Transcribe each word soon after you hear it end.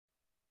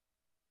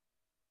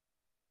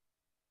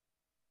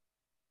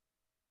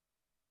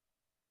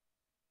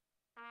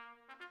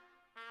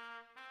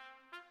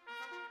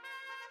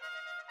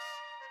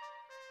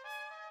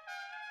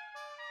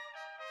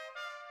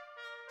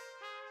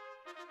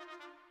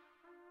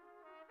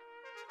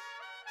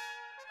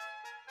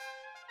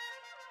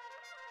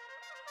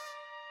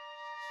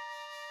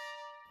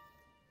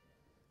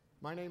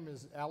My name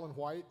is Alan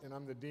White, and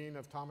I'm the Dean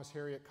of Thomas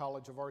Harriot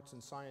College of Arts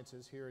and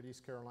Sciences here at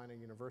East Carolina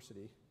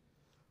University.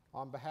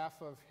 On behalf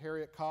of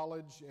Harriot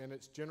College and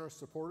its generous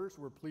supporters,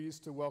 we're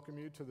pleased to welcome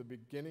you to the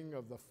beginning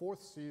of the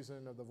 4th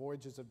season of the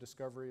Voyages of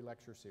Discovery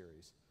lecture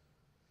series.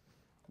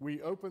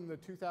 We opened the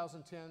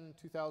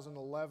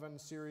 2010-2011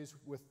 series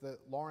with the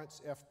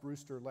Lawrence F.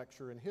 Brewster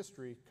Lecture in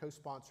History,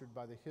 co-sponsored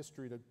by the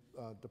History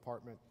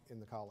Department in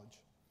the college.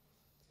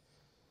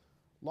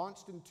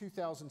 Launched in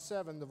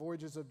 2007, the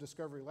Voyages of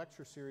Discovery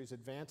lecture series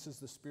advances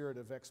the spirit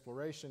of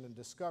exploration and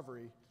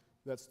discovery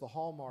that's the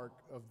hallmark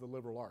of the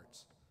liberal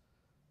arts.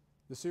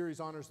 The series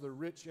honors the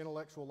rich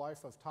intellectual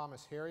life of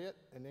Thomas Harriot,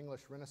 an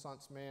English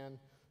Renaissance man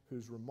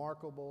whose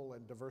remarkable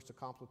and diverse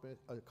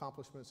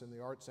accomplishments in the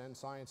arts and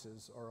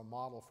sciences are a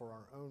model for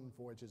our own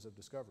Voyages of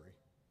Discovery.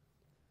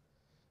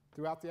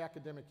 Throughout the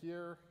academic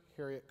year,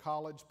 Harriot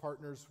College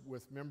partners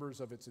with members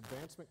of its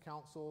Advancement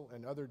Council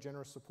and other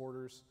generous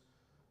supporters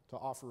to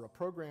offer a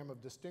program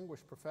of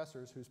distinguished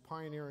professors whose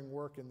pioneering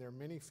work in their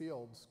many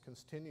fields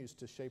continues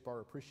to shape our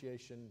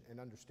appreciation and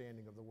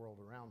understanding of the world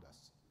around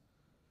us.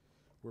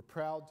 We're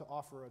proud to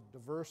offer a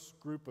diverse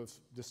group of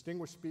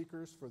distinguished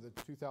speakers for the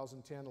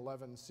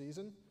 2010-11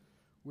 season,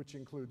 which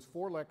includes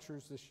 4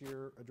 lectures this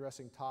year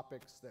addressing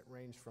topics that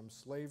range from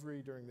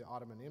slavery during the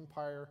Ottoman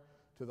Empire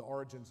to the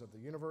origins of the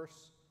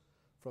universe,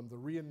 from the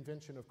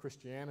reinvention of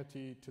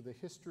Christianity to the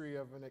history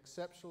of an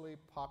exceptionally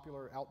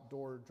popular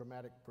outdoor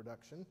dramatic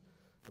production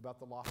about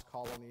the lost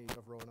colony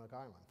of Roanoke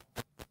Island.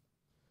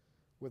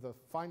 With a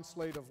fine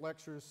slate of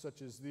lectures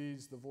such as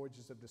these, the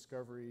Voyages of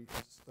Discovery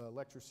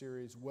lecture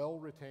series well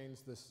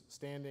retains this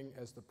standing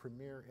as the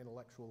premier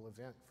intellectual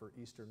event for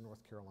Eastern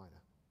North Carolina.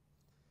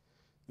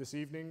 This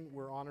evening,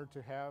 we're honored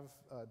to have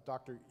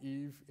Dr.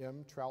 Eve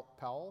M. Troutt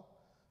Powell,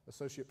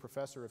 Associate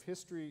Professor of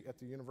History at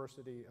the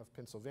University of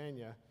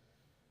Pennsylvania,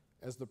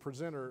 as the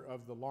presenter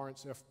of the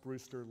Lawrence F.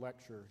 Brewster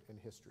Lecture in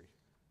History.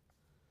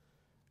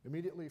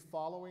 Immediately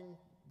following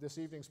this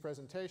evening's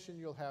presentation,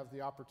 you'll have the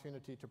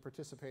opportunity to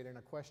participate in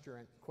a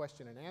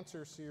question and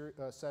answer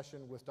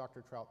session with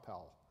Dr. Troutt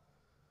Powell.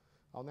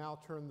 I'll now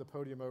turn the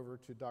podium over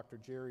to Dr.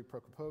 Jerry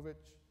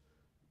Prokopovich,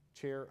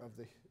 Chair of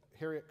the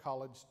Harriot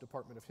College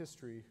Department of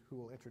History, who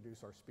will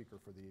introduce our speaker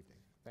for the evening.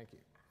 Thank you.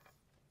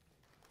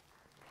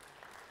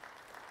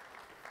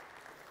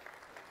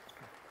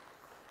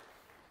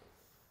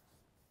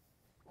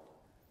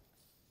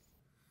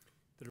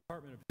 The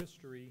Department of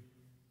History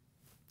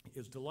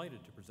is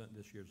delighted to present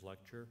this year's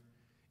lecture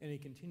in a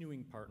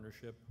continuing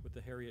partnership with the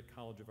Harriot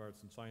College of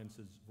Arts and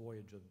Sciences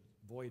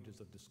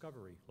Voyages of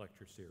Discovery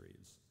lecture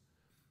series.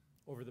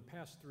 Over the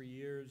past 3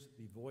 years,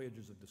 the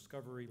Voyages of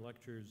Discovery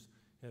lectures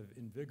have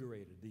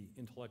invigorated the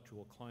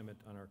intellectual climate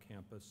on our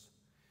campus.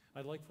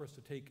 I'd like for us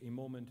to take a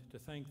moment to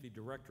thank the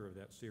director of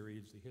that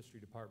series, the History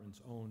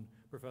Department's own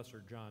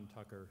Professor John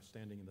Tucker,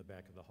 standing in the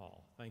back of the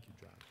hall. Thank you,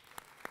 John.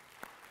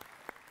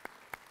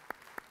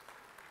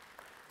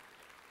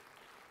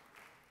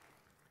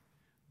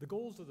 The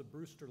goals of the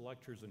Brewster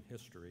Lectures in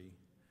History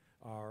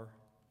are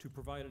to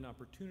provide an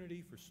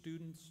opportunity for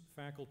students,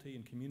 faculty,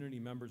 and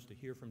community members to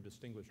hear from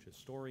distinguished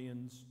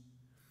historians,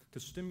 to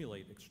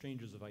stimulate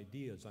exchanges of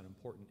ideas on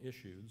important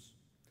issues,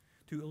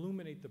 to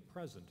illuminate the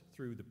present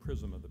through the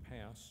prism of the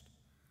past,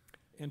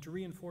 and to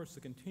reinforce the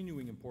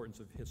continuing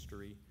importance of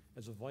history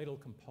as a vital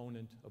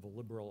component of a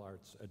liberal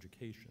arts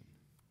education.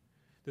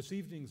 This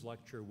evening's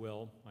lecture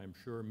will, I am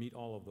sure, meet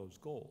all of those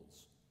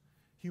goals.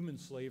 Human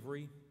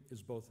slavery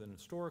is both an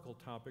historical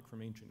topic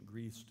from ancient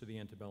Greece to the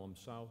antebellum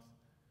South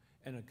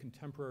and a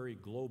contemporary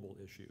global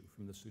issue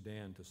from the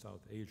Sudan to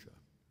South Asia.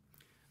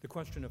 The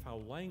question of how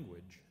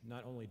language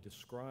not only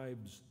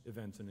describes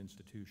events and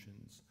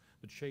institutions,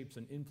 but shapes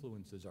and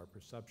influences our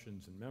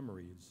perceptions and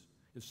memories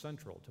is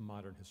central to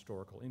modern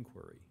historical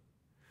inquiry.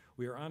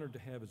 We are honored to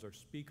have as our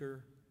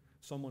speaker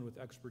someone with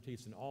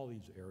expertise in all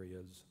these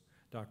areas,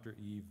 Dr.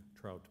 Eve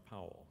Troutt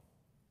Powell.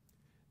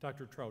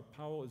 Dr. Troutt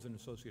Powell is an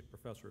associate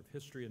professor of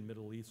history and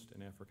Middle East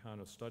and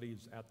Africana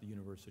studies at the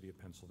University of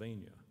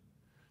Pennsylvania.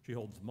 She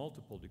holds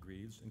multiple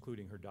degrees,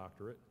 including her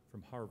doctorate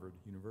from Harvard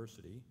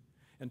University,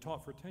 and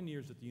taught for 10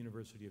 years at the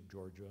University of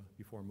Georgia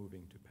before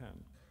moving to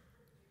Penn.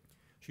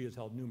 She has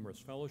held numerous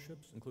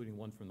fellowships, including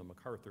one from the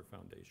MacArthur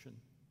Foundation.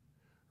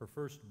 Her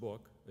first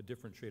book, A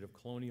Different Shade of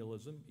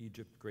Colonialism,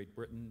 Egypt, Great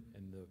Britain,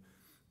 and the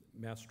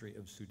Mastery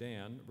of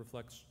Sudan,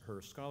 reflects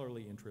her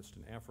scholarly interest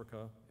in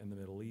Africa and the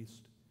Middle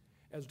East,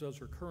 as does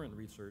her current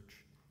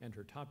research and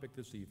her topic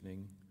this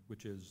evening,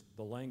 which is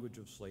The Language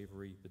of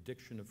Slavery, the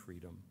Diction of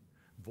Freedom,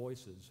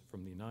 Voices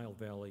from the Nile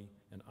Valley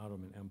and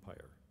Ottoman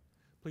Empire.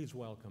 Please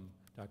welcome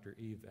Dr.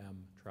 Eve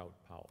M. Troutt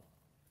Powell.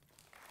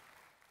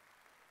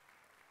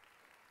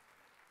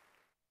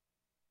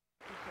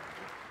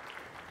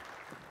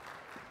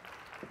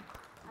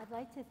 I'd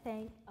like to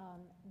thank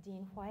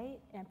Dean White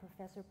and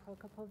Professor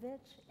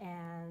Prokopovich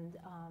and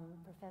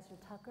Professor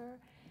Tucker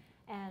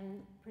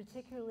and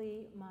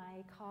particularly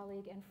my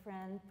colleague and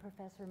friend,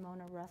 Professor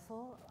Mona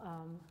Russell,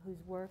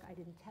 whose work I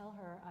didn't tell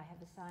her I have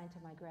assigned to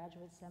my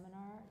graduate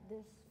seminar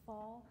this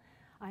fall.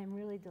 I'm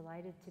really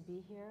delighted to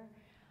be here.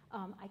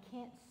 I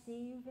can't see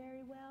you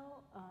very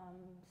well,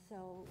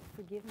 so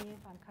forgive me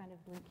if I'm kind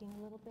of blinking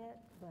a little bit,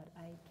 but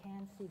I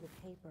can see the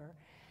paper.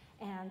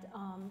 And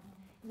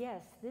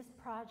yes, this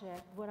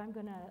project, what I'm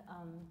going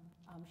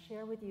to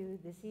share with you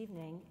this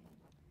evening,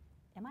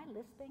 am I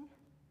lisping?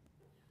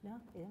 No?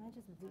 Am I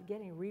just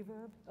getting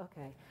reverb?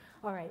 Okay.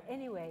 All right.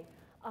 Anyway,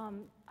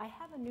 I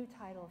have a new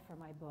title for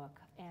my book,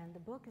 and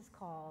the book is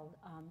called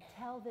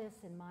Tell This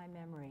in My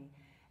Memory,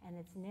 and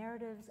it's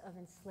narratives of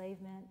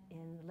enslavement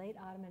in the late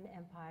Ottoman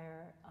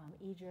Empire,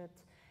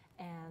 Egypt,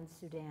 and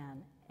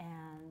Sudan.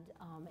 And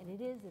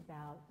it is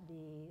about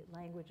the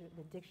language,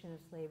 the diction of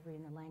slavery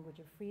and the language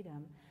of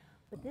freedom.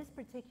 But this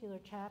particular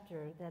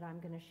chapter that I'm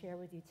going to share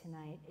with you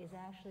tonight is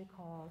actually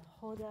called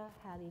Hoda,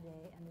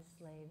 Halliday, and the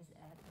Slaves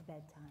at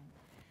Bedtime.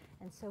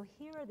 And so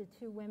here are the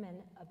two women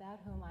about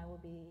whom I will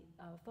be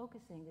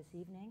focusing this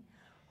evening,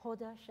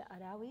 Hoda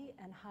Sha'arawi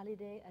and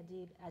Halliday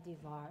Adib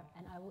Adivar,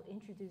 and I will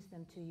introduce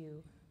them to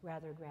you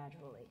rather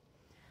gradually.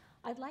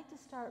 I'd like to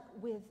start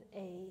with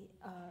a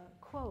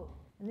quote,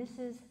 and this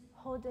is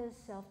Hoda's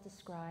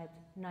self-described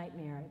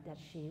nightmare that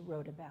she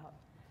wrote about,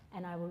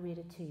 and I will read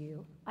it to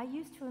you. I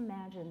used to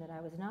imagine that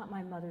I was not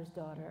my mother's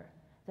daughter,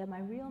 that my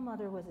real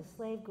mother was a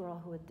slave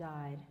girl who had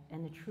died,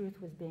 and the truth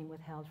was being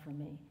withheld from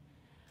me.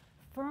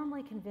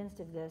 Firmly convinced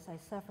of this, I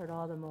suffered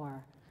all the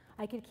more.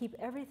 I could keep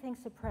everything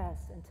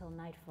suppressed until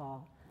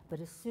nightfall,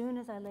 but as soon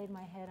as I laid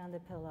my head on the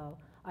pillow,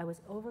 I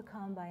was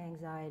overcome by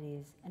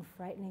anxieties, and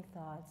frightening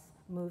thoughts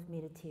moved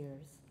me to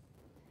tears.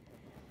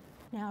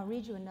 Now I'll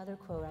read you another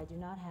quote. I do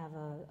not have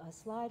a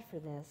slide for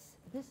this.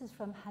 This is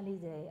from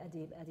Halliday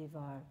Adib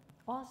Adivar,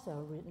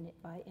 also written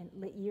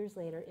years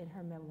later in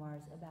her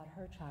memoirs about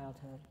her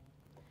childhood.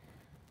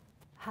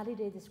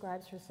 Halliday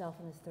describes herself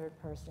in this third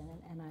person,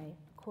 and I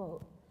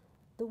quote,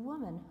 "The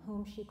woman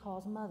whom she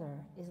calls mother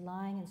is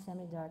lying in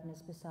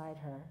semi-darkness beside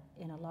her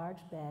in a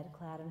large bed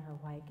clad in her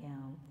white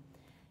gown.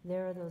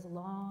 There are those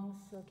long,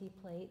 silky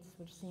plaits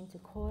which seem to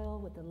coil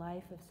with the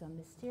life of some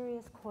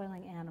mysterious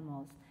coiling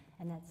animals,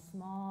 and that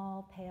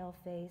small, pale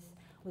face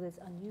with its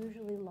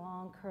unusually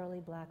long, curly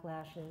black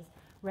lashes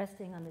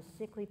resting on the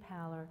sickly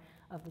pallor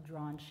of the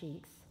drawn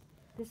cheeks.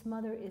 This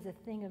mother is a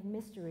thing of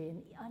mystery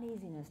and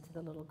uneasiness to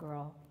the little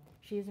girl.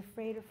 She is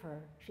afraid of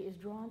her, she is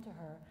drawn to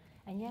her,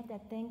 and yet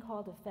that thing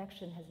called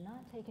affection has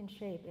not taken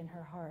shape in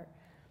her heart.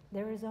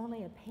 There is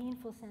only a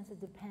painful sense of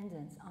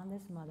dependence on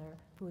this mother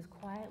who is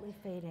quietly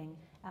fading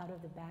out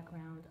of the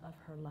background of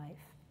her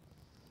life."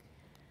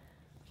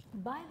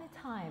 By the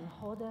time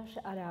Hoda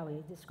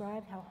Sha'arawi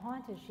described how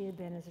haunted she had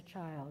been as a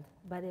child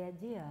by the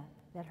idea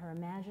that her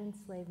imagined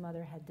slave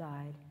mother had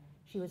died,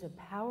 she was a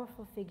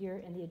powerful figure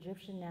in the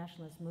Egyptian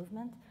nationalist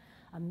movement,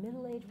 a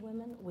middle-aged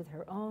woman with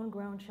her own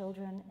grown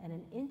children, and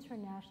an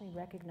internationally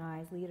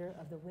recognized leader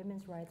of the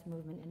women's rights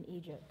movement in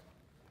Egypt.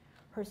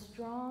 Her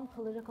strong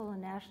political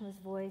and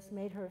nationalist voice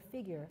made her a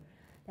figure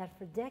that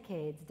for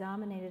decades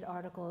dominated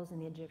articles in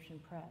the Egyptian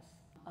press.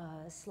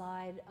 A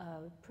slide,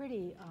 a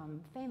pretty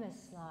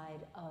famous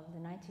slide of the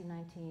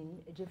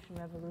 1919 Egyptian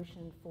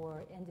Revolution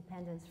for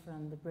independence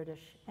from the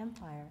British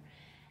Empire.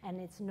 And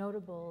it's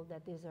notable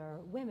that these are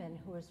women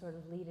who are sort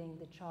of leading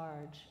the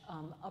charge,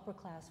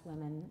 upper-class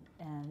women,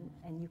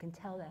 and you can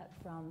tell that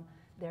from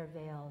their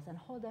veils. And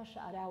Hoda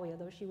Sha'arawi,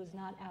 although she was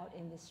not out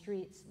in the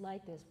streets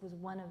like this, was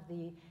one of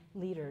the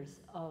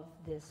leaders of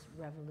this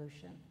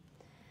revolution.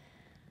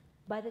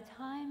 By the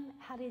time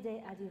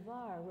Halliday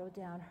Adivar wrote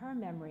down her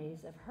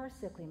memories of her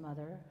sickly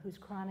mother, whose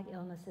chronic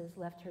illnesses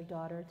left her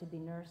daughter to be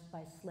nursed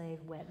by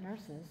slave wet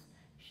nurses,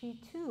 she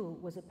too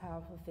was a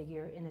powerful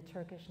figure in the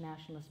Turkish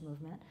nationalist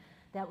movement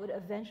that would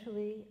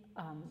eventually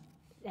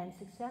and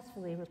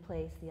successfully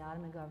replace the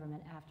Ottoman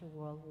government after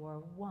World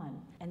War I.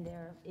 And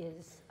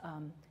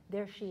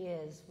there she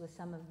is with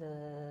some of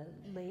the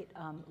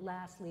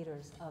last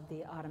leaders of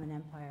the Ottoman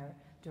Empire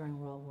during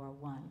World War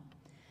I.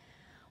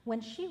 When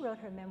she wrote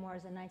her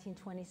memoirs in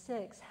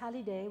 1926,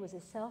 Halliday was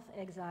a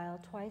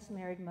self-exiled,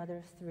 twice-married mother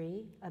of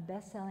three, a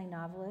best-selling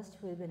novelist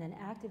who had been an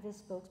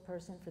activist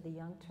spokesperson for the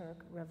Young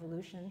Turk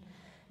Revolution,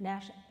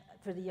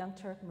 for the Young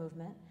Turk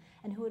movement,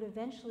 and who would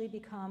eventually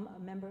become a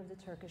member of the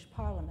Turkish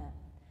parliament.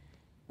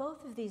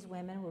 Both of these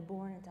women were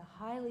born into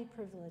highly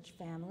privileged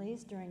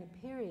families during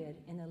a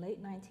period in the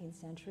late 19th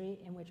century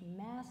in which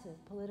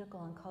massive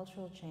political and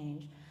cultural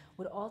change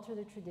would alter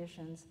the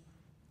traditions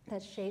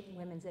that shaped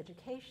women's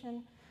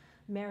education,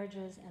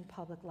 marriages, and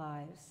public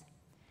lives.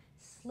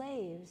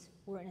 Slaves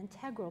were an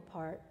integral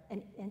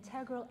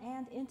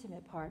and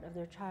intimate part of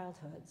their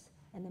childhoods,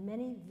 and the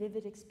many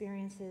vivid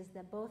experiences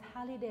that both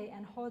Halliday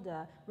and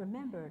Hoda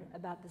remembered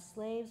about the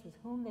slaves with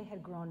whom they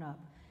had grown up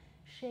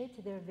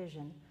shaped their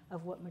vision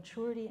of what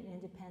maturity and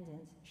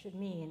independence should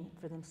mean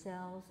for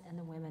themselves and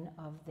the women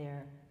of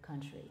their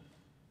country.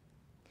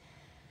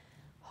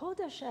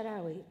 Hoda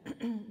Sha'arawi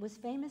was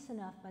famous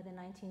enough by the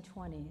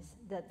 1920s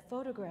that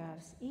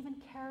photographs,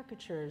 even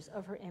caricatures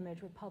of her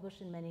image, were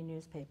published in many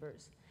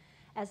newspapers.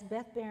 As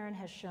Beth Barron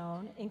has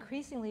shown,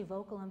 increasingly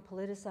vocal and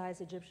politicized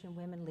Egyptian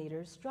women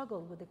leaders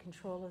struggled with the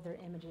control of their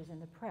images in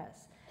the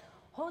press.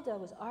 Hoda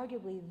was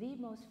arguably the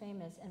most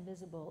famous and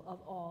visible of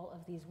all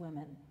of these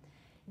women.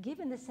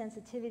 Given the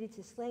sensitivity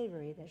to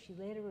slavery that she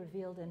later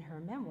revealed in her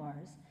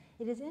memoirs,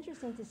 it is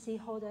interesting to see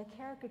Hoda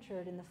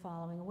caricatured in the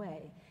following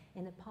way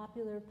in the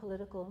popular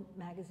political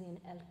magazine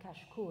El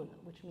Kashkul,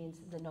 which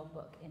means the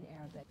notebook in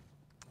Arabic.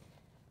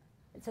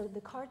 So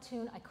the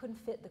cartoon, I couldn't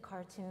fit the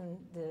cartoon,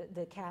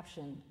 the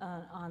caption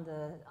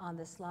on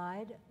the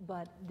slide,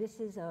 but this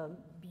is a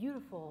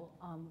beautiful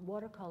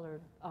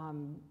watercolored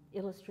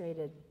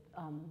illustrated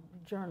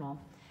journal.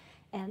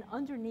 And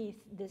underneath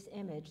this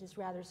image, this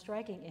rather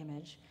striking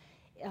image,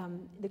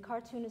 the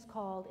cartoon is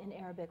called in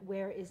Arabic,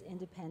 "Where is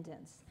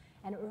Independence?"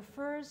 And it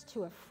refers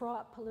to a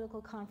fraught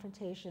political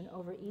confrontation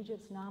over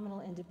Egypt's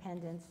nominal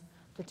independence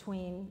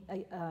between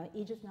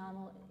Egypt's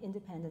nominal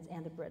independence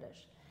and the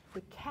British.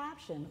 The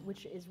caption,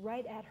 which is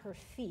right at her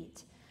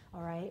feet,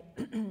 all right,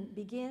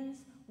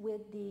 begins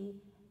with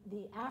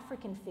the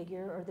African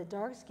figure or the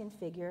dark-skinned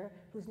figure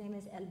whose name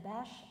is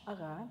El-Bash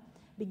Agha,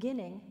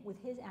 beginning with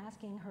his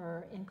asking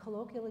her in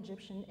colloquial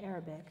Egyptian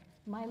Arabic,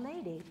 "My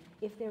lady,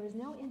 if there is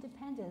no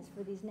independence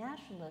for these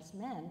nationalist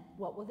men,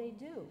 what will they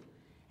do?"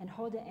 And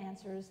Hoda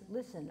answers,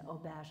 "Listen, O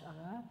Bash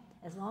Agha,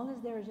 as long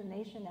as there is a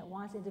nation that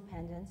wants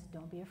independence,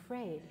 don't be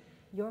afraid.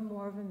 You're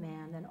more of a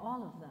man than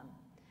all of them."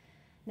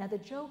 Now the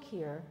joke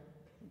here,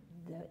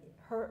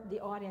 the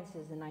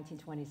audiences in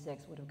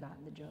 1926 would have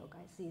gotten the joke.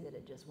 I see that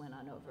it just went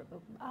on over,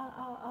 but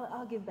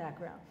I'll give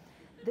background.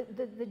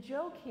 The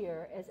joke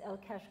here, as El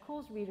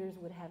Kashkul's readers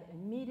would have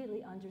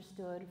immediately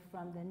understood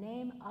from the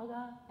name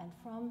Agha and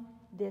from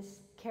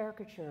this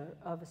caricature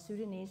of a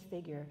Sudanese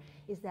figure,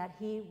 is that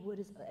he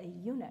was a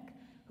eunuch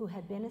who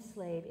had been a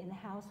slave in the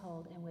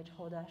household in which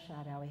Hoda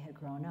Sha'arawi had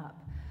grown up.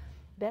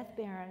 Beth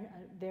Barron,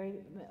 a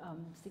very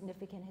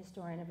significant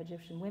historian of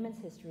Egyptian women's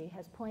history,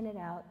 has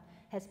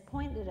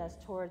pointed us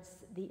towards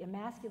the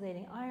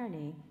emasculating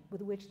irony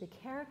with which the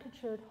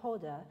caricatured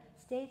Hoda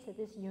states that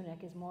this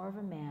eunuch is more of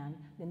a man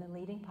than the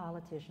leading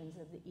politicians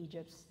of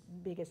Egypt's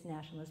biggest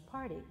nationalist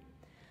party.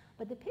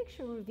 But the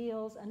picture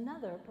reveals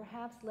another,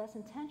 perhaps less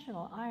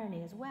intentional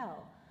irony as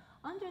well.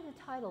 Under the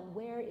title,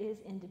 "Where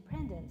is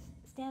Independence?"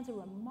 stands a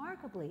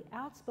remarkably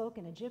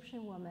outspoken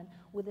Egyptian woman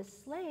with a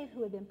slave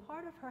who had been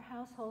part of her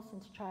household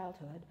since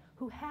childhood,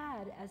 who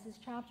had, as this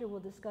chapter will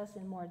discuss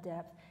in more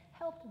depth,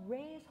 helped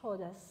raise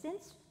Hoda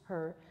since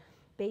her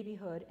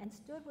babyhood and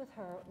stood with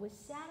her, was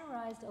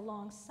satirized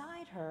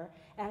alongside her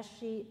as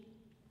she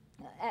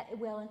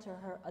well into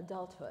her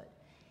adulthood.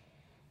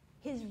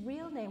 His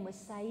real name was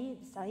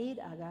Said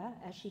Agha,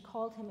 as she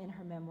called him in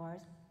her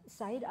memoirs.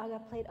 Said Agha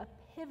played a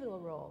pivotal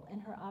role in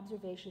her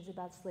observations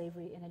about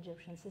slavery in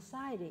Egyptian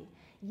society,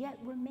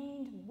 yet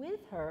remained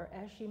with her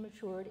as she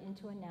matured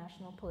into a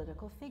national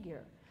political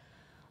figure.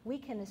 We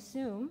can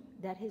assume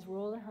that his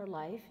role in her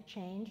life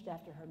changed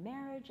after her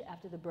marriage,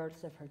 after the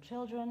births of her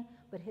children,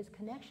 but his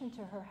connection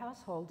to her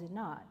household did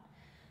not.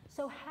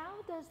 So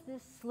how does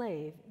this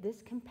slave,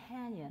 this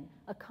companion,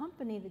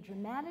 accompany the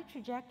dramatic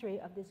trajectory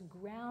of this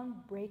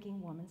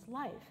groundbreaking woman's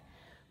life?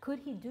 Could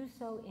he do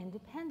so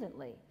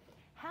independently?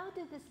 How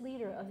did this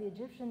leader of the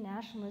Egyptian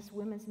nationalist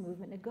women's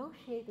movement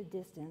negotiate the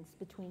distance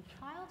between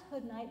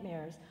childhood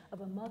nightmares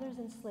of a mother's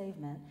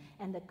enslavement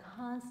and the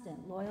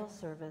constant loyal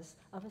service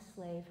of a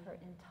slave her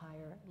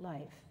entire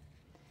life?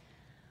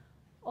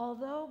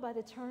 Although by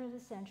the turn of the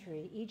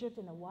century, Egypt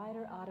and the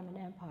wider Ottoman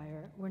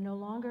Empire were no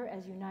longer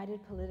as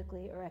united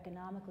politically or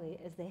economically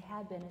as they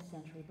had been a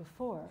century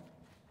before,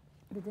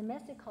 the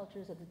domestic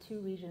cultures of the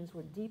two regions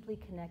were deeply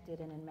connected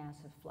and in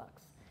massive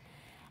flux.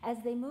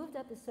 As they moved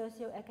up the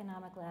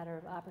socioeconomic ladder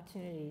of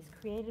opportunities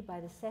created by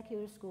the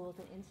secular schools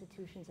and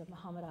institutions of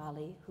Muhammad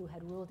Ali, who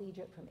had ruled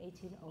Egypt from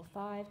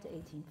 1805 to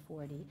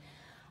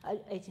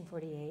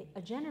 1848,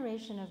 a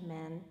generation of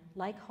men,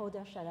 like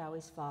Hoda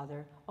Sha'arawi's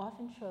father,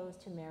 often chose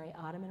to marry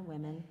Ottoman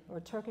women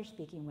or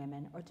Turkish-speaking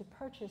women, or to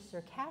purchase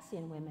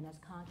Circassian women as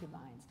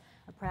concubines,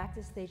 a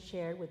practice they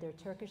shared with their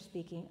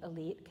Turkish-speaking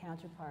elite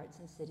counterparts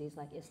in cities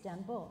like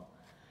Istanbul.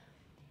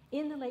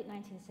 In the late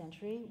 19th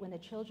century, when the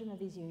children of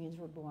these unions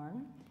were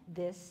born,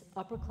 this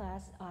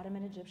upper-class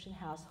Ottoman Egyptian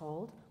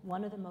household,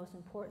 one of the most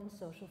important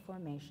social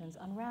formations,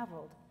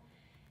 unraveled.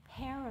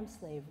 Harem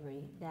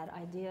slavery, that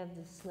idea of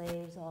the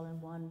slaves all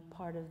in one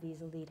part of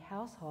these elite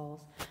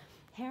households,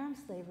 harem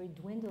slavery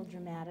dwindled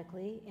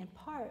dramatically, in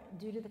part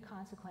due to the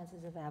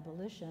consequences of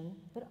abolition,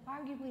 but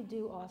arguably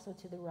due also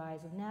to the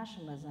rise of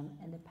nationalism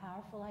and the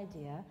powerful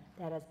idea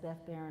that, as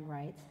Beth Barron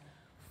writes,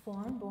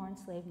 foreign-born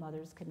slave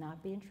mothers could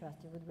not be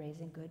entrusted with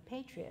raising good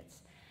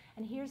patriots.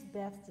 And here's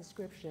Beth's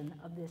description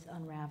of this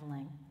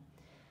unraveling.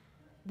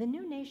 The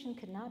new nation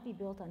could not be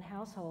built on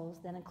households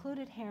that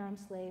included harem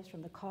slaves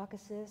from the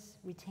Caucasus,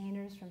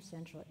 retainers from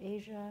Central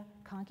Asia,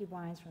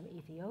 concubines from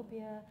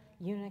Ethiopia,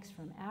 eunuchs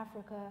from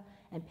Africa,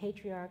 and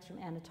patriarchs from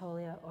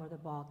Anatolia or the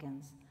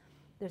Balkans.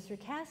 The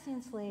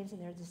Circassian slaves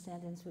and their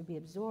descendants would be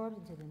absorbed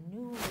into the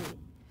new elite,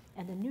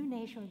 and the new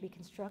nation would be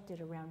constructed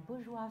around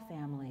bourgeois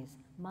families,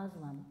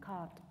 Muslim,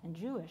 Copt, and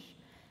Jewish,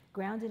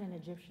 grounded in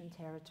Egyptian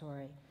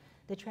territory.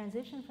 The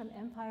transition from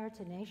empire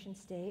to nation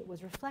state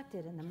was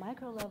reflected in the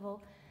micro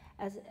level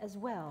as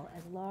well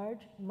as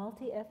large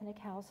multi-ethnic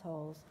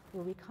households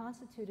were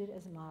reconstituted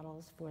as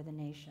models for the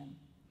nation.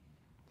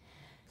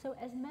 So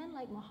as men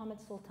like Muhammad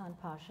Sultan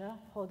Pasha,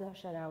 Hoda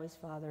Sharawi's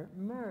father,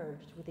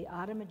 merged with the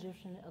Ottoman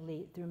Egyptian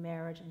elite through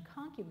marriage and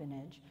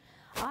concubinage,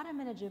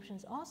 Ottoman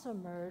Egyptians also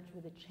merged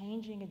with the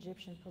changing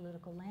Egyptian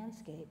political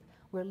landscape,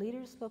 where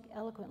leaders spoke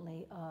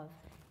eloquently of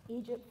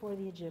Egypt for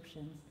the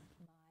Egyptians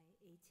by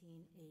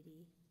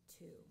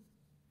 1882.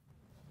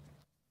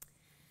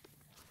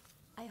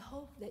 I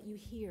hope that you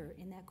hear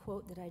in that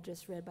quote that I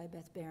just read by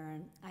Beth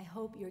Barron, I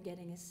hope you're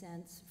getting a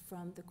sense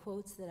from the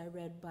quotes that I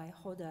read by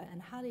Hoda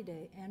and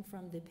Halide and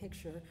from the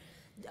picture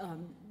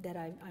that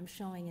I'm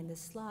showing in this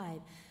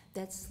slide,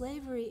 that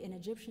slavery in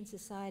Egyptian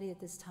society at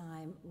this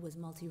time was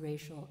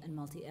multiracial and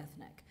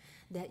multi-ethnic,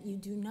 that you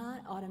do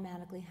not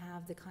automatically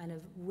have the kind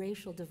of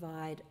racial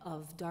divide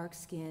of dark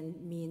skin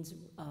means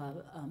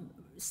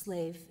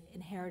slave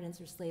inheritance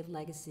or slave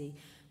legacy,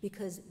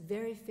 because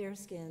very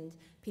fair-skinned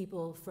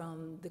people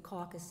from the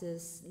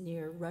Caucasus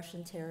near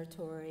Russian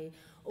territory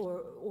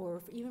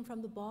or even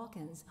from the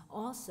Balkans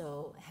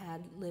also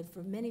had lived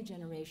for many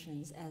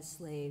generations as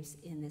slaves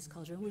in this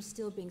culture and were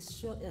still being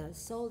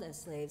sold as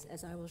slaves,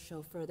 as I will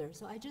show further.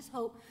 So I just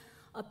hope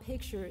a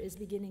picture is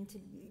beginning to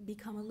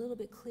become a little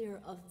bit clear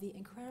of the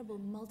incredible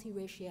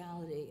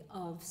multiraciality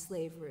of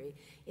slavery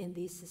in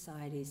these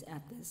societies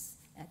at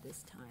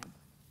this time.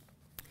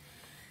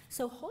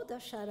 So Hoda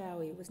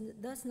Sharawi was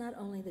thus not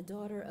only the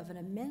daughter of an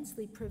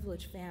immensely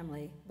privileged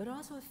family, but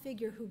also a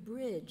figure who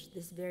bridged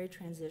this very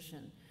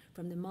transition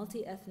from the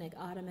multi-ethnic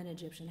Ottoman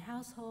Egyptian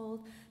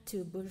household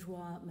to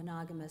bourgeois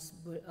monogamous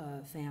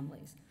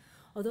families.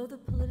 Although the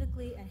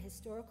politically and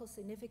historical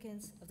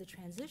significance of the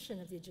transition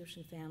of the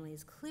Egyptian family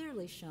is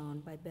clearly shown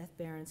by Beth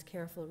Barron's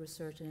careful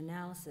research and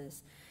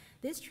analysis,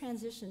 this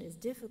transition is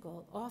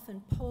difficult,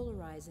 often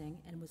polarizing,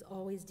 and was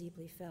always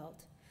deeply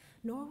felt.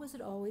 Nor was it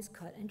always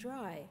cut and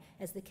dry,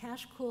 as the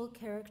Kashkul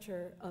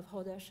character of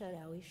Hoda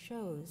Sharawi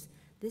shows.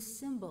 This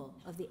symbol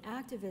of the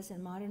activist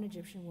and modern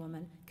Egyptian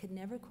woman could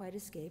never quite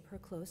escape her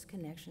close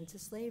connection to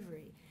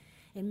slavery.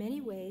 In many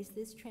ways,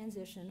 this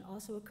transition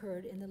also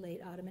occurred in the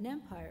late Ottoman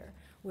Empire,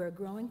 where a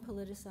growing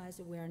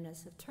politicized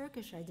awareness of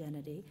Turkish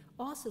identity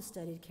also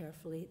studied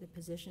carefully the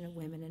position of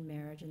women in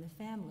marriage and the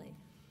family.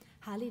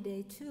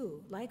 Halide,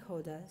 too, like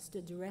Hoda,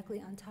 stood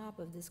directly on top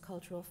of this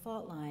cultural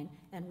fault line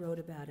and wrote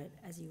about it,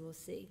 as you will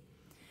see.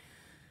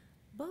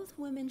 Both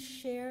women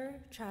share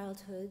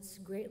childhoods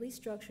greatly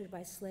structured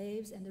by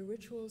slaves and the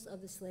rituals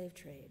of the slave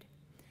trade.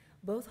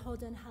 Both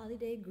Hoda and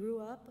Halide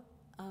grew up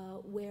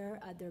where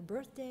at their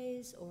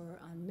birthdays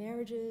or on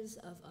marriages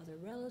of other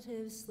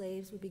relatives,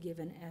 slaves would be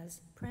given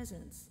as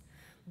presents.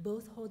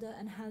 Both Hoda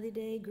and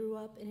Halide grew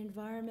up in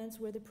environments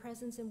where the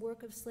presence and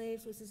work of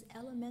slaves was as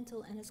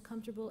elemental and as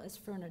comfortable as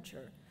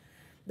furniture.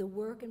 The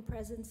work and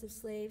presence of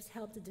slaves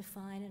helped to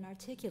define and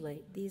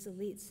articulate these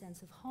elites'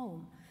 sense of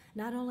home,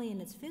 not only in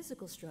its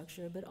physical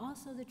structure, but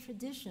also the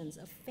traditions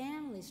of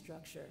family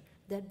structure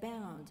that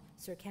bound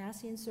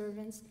Circassian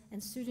servants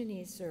and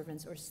Sudanese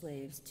servants or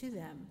slaves to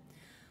them.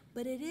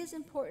 But it is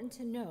important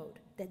to note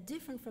that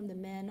different from the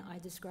men I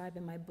describe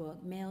in my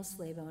book, male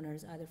slave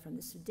owners either from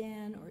the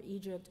Sudan or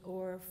Egypt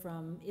or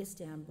from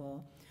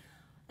Istanbul,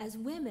 as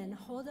women,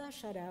 Hoda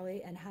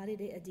Sharawi and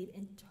Halide Adib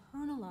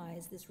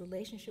internalized this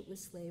relationship with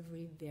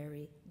slavery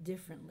very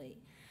differently.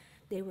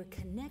 They were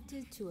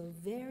connected to a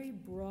very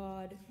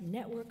broad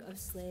network of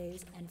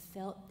slaves and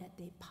felt that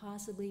they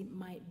possibly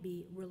might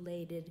be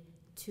related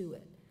to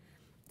it.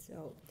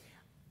 So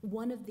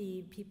one of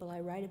the people I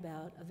write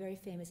about, a very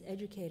famous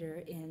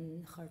educator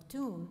in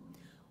Khartoum,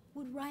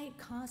 would write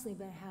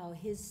constantly about how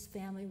his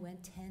family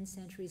went 10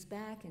 centuries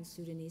back in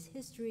Sudanese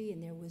history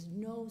and there was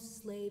no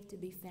slave to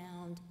be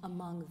found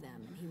among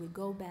them. And he would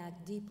go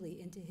back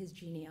deeply into his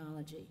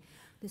genealogy.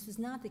 This was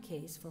not the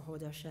case for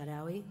Hoda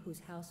Sharawi,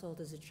 whose household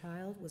as a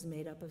child was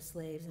made up of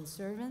slaves and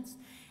servants,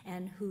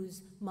 and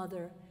whose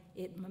mother,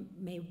 it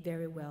may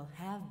very well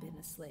have been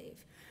a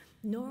slave.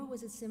 Nor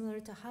was it similar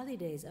to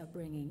Halide's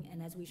upbringing,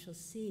 and as we shall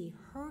see,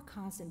 her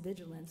constant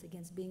vigilance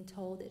against being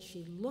told that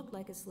she looked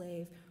like a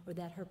slave or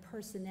that her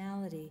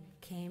personality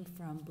came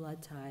from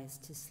blood ties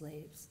to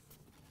slaves.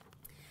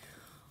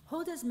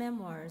 Hoda's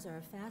memoirs are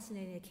a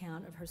fascinating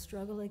account of her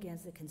struggle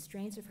against the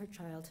constraints of her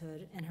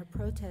childhood and her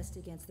protest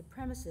against the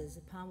premises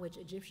upon which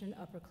Egyptian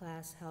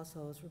upper-class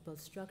households were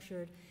both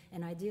structured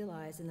and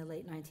idealized in the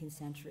late 19th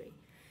century.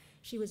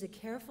 She was a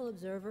careful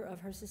observer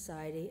of her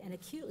society and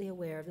acutely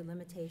aware of the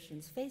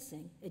limitations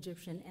facing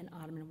Egyptian and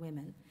Ottoman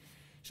women.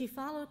 She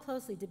followed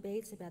closely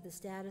debates about the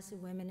status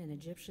of women in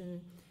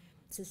Egyptian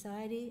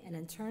society, and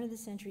in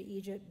turn-of-the-century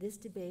Egypt, this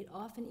debate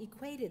often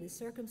equated the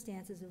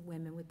circumstances of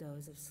women with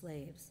those of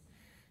slaves.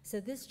 So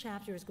this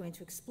chapter is going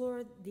to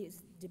explore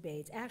these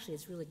debates. Actually,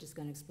 it's really just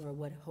going to explore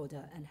what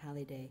Hoda and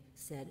Halliday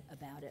said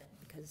about it,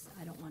 because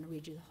I don't want to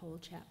read you the whole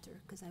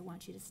chapter, because I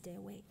want you to stay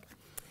awake.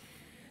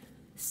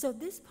 So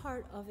this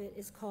part of it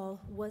is called,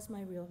 Was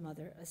My Real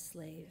Mother a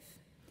Slave?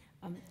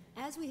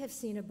 As we have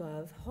seen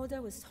above,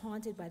 Hoda was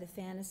haunted by the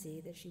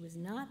fantasy that she was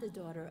not the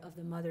daughter of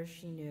the mother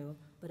she knew,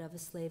 but of a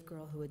slave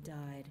girl who had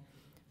died.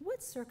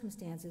 What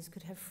circumstances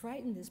could have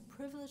frightened this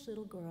privileged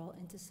little girl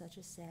into such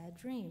a sad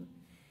dream?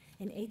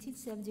 In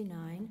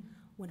 1879,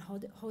 when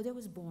Hoda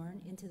was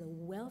born into the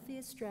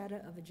wealthiest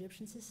strata of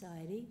Egyptian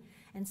society,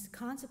 and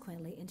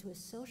consequently into a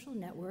social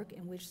network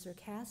in which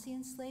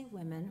Circassian slave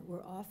women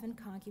were often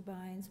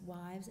concubines,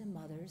 wives, and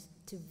mothers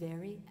to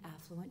very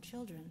affluent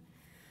children.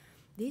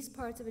 These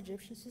parts of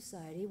Egyptian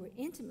society were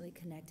intimately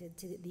connected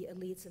to the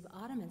elites of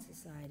Ottoman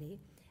society.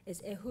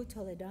 As Ehud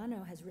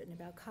Toledano has written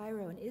about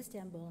Cairo and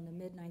Istanbul in the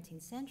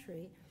mid-19th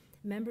century,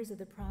 members of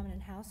the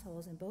prominent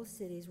households in both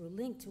cities were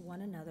linked to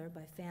one another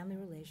by family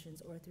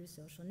relations or through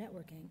social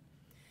networking.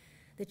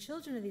 The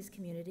children of these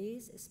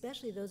communities,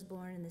 especially those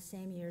born in the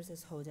same years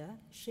as Hoda,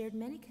 shared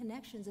many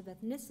connections of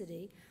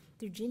ethnicity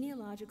through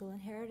genealogical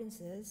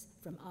inheritances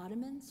from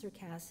Ottoman,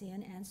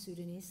 Circassian, and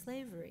Sudanese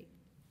slavery.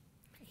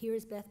 Here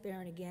is Beth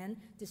Barron again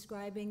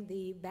describing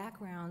the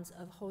backgrounds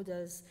of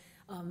Hoda's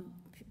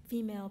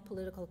female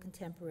political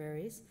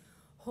contemporaries.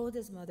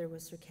 Hoda's mother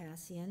was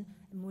Circassian,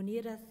 and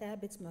Munira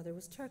Thabit's mother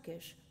was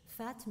Turkish.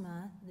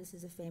 Fatima, this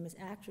is a famous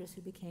actress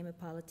who became a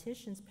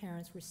politician's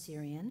parents were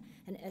Syrian,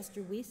 and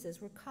Esther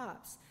Wies's were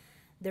Copts.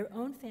 Their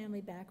own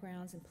family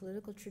backgrounds and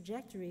political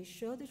trajectories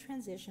show the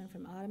transition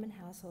from Ottoman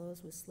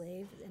households with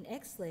slaves and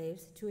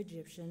ex-slaves to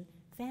Egyptian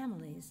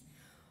families.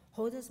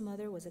 Hoda's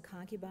mother was a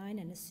concubine,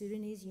 and a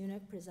Sudanese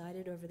eunuch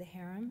presided over the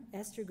harem.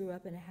 Esther grew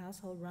up in a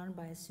household run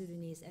by a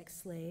Sudanese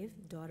ex-slave,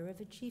 daughter of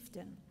a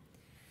chieftain.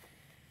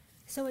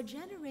 So a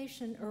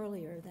generation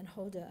earlier than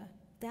Hoda,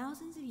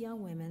 thousands of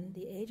young women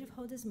the age of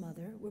Hoda's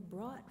mother were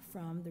brought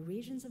from the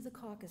regions of the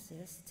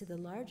Caucasus to the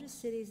largest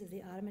cities of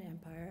the Ottoman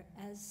Empire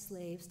as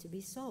slaves to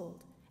be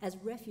sold, as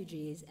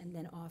refugees, and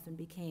then often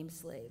became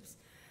slaves.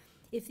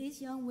 If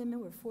these young women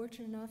were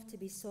fortunate enough to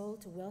be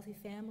sold to wealthy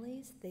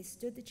families, they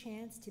stood the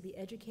chance to be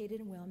educated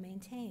and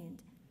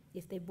well-maintained.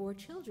 If they bore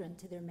children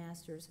to their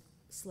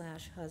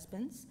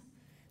masters/husbands,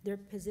 their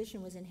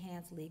position was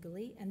enhanced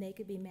legally, and they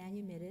could be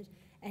manumitted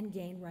and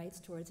gain rights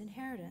towards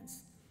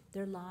inheritance.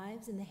 Their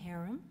lives in the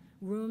harem,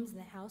 rooms in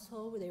the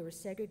household where they were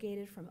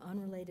segregated from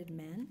unrelated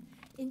men,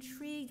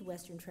 intrigued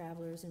Western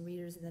travelers and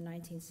readers of the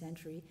 19th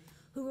century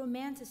who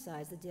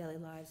romanticized the daily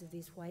lives of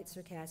these white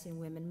Circassian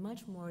women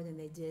much more than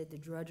they did the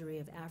drudgery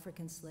of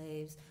African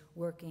slaves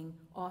working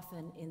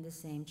often in the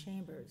same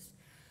chambers.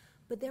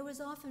 But there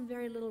was often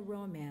very little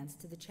romance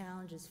to the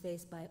challenges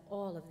faced by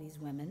all of these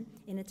women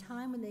in a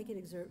time when they could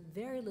exert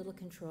very little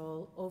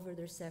control over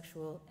their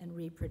sexual and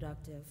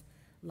reproductive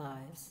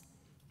lives.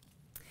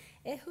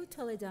 Ehud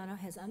Toledano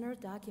has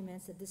unearthed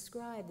documents that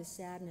describe the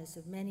sadness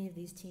of many of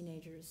these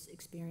teenagers'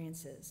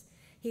 experiences.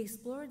 He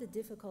explored the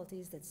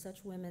difficulties that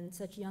such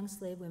young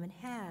slave women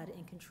had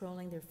in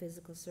controlling their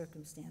physical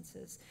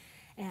circumstances.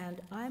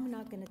 And I'm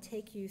not going to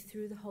take you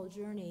through the whole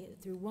journey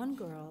through one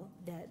girl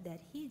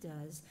that he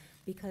does,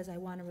 because I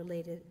want to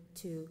relate it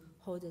to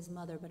Hoda's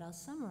mother, but I'll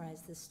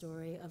summarize the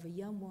story of a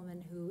young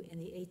woman who in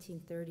the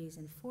 1830s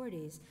and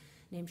 40s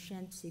named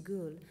Shamsi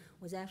Gul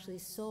was actually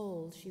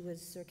sold. She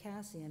was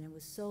Circassian and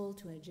was sold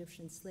to an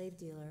Egyptian slave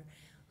dealer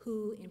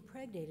who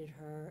impregnated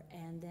her,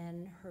 and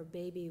then her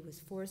baby was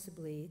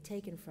forcibly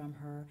taken from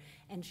her,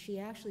 and she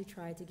actually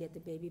tried to get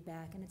the baby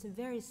back, and it's a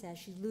very sad,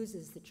 she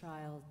loses the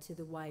child to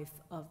the wife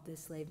of the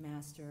slave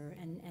master,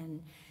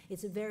 and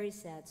it's a very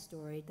sad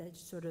story that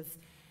sort of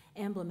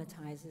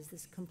emblematizes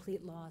this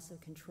complete loss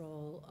of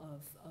control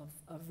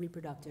of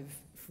reproductive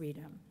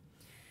freedom.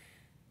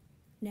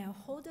 Now,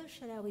 Hoda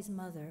Sharawi's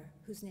mother,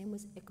 whose name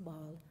was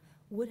Iqbal,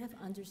 would have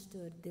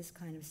understood this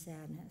kind of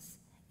sadness.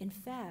 In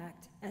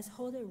fact, as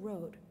Hoda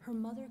wrote, her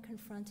mother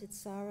confronted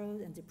sorrow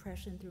and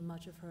depression through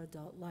much of her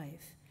adult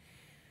life.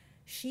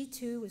 She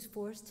too was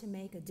forced to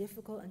make a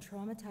difficult and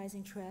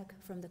traumatizing trek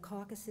from the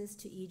Caucasus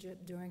to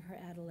Egypt during her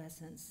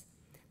adolescence.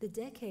 The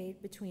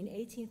decade between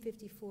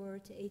 1854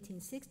 to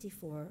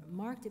 1864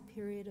 marked a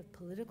period of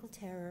political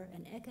terror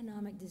and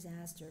economic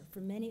disaster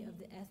for many of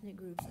the ethnic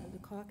groups of the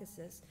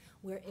Caucasus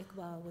where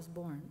Iqbal was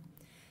born.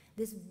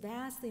 This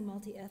vastly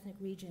multi-ethnic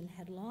region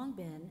had long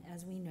been,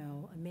 as we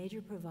know, a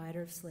major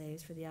provider of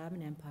slaves for the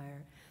Ottoman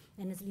Empire,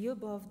 and as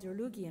Lyubov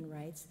Dorlugian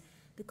writes,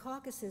 the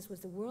Caucasus was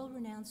the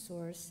world-renowned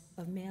source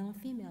of male and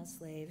female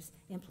slaves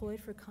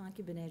employed for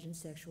concubinage and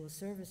sexual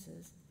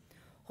services.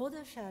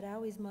 Hoda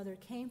Sharawi's mother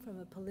came from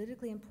a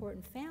politically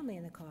important family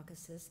in the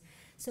Caucasus,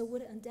 so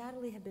would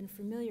undoubtedly have been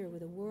familiar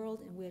with a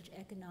world in which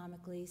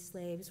economically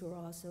slaves were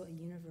also a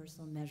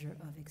universal measure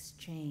of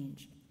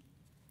exchange.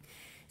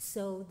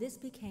 So this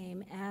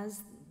became,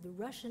 as the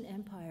Russian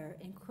Empire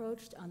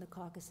encroached on the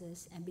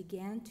Caucasus and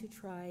began to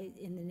try,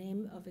 in the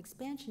name of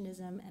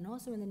expansionism and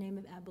also in the name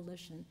of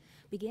abolition,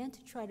 began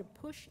to try to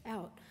push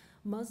out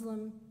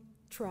Muslim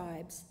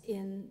tribes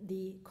in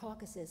the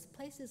Caucasus,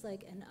 places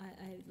like, and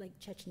I like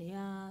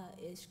Chechnya,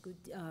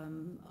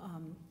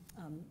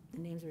 the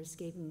names are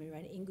escaping me,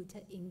 right?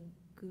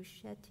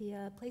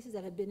 Ingushetia, places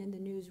that have been in the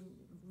news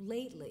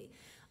lately,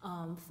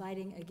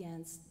 fighting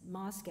against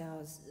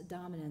Moscow's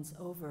dominance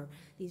over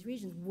these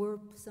regions, were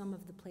some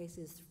of the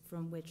places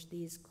from which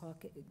these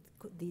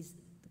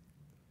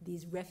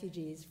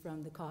refugees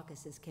from the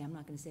Caucasus came. I'm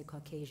not going to say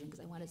Caucasian because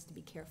I want us to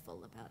be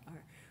careful about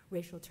our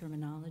racial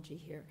terminology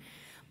here.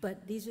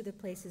 But these are the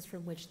places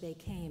from which they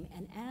came.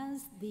 And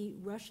as the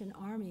Russian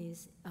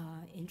armies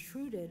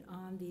intruded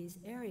on these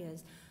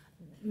areas,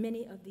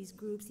 many of these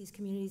groups, these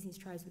communities, these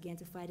tribes began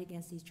to fight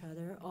against each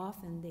other.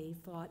 Often they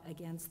fought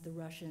against the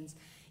Russians.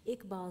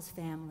 Iqbal's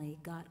family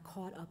got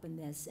caught up in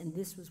this, and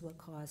this was what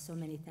caused so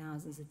many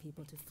thousands of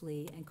people to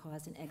flee and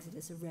caused an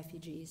exodus of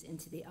refugees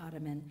into the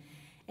Ottoman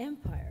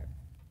Empire.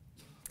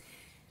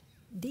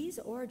 These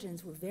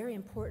origins were very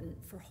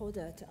important for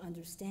Hoda to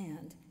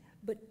understand,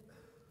 but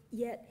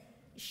yet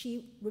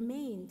she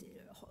remained,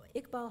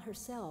 Iqbal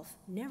herself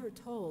never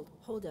told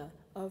Hoda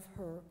of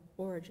her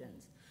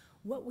origins.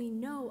 What we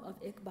know of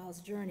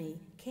Iqbal's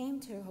journey came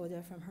to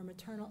Hoda from her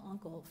maternal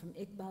uncle, from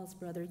Iqbal's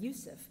brother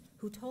Yusuf,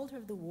 who told her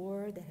of the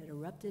war that had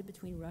erupted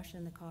between Russia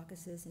and the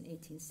Caucasus in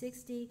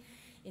 1860,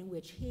 in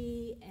which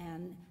he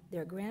and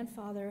their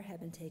grandfather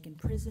had been taken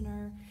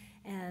prisoner,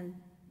 and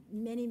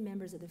many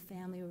members of the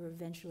family were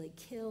eventually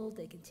killed.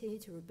 They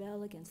continued to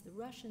rebel against the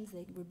Russians.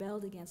 They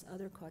rebelled against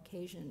other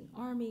Caucasian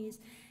armies.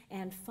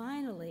 And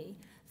finally,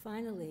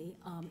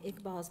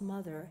 Iqbal's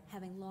mother,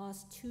 having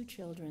lost 2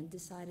 children,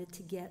 decided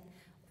to get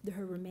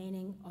her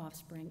remaining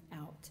offspring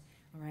out,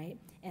 all right?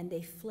 And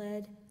they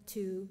fled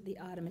to the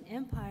Ottoman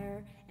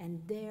Empire,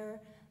 and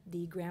there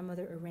the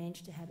grandmother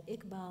arranged to have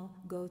Iqbal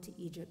go to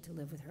Egypt to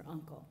live with her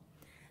uncle.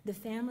 The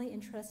family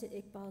entrusted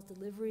Iqbal's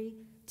delivery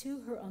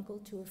to her uncle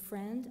to a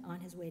friend on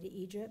his way to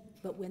Egypt,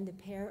 but when the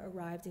pair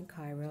arrived in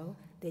Cairo,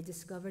 they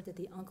discovered that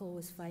the uncle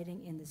was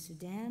fighting in the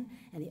Sudan,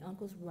 and the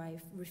uncle's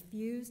wife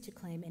refused to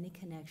claim any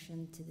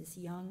connection to this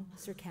young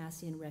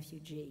Circassian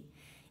refugee.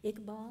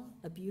 Iqbal,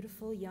 a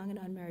beautiful young and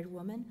unmarried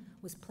woman,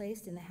 was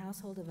placed in the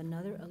household of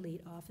another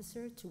elite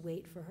officer to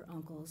wait for her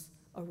uncle's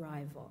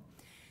arrival.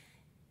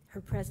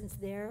 Her presence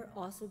there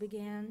also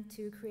began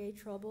to create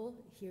trouble.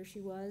 Here she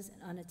was,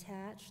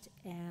 unattached,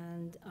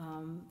 and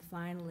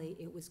finally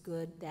it was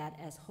good that,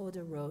 as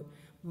Hoda wrote,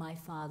 my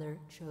father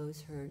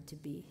chose her to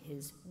be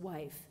his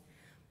wife.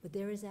 But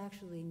there is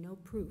actually no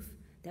proof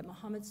that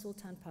Muhammad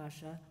Sultan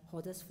Pasha,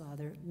 Hoda's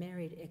father,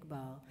 married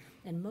Iqbal,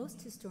 and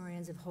most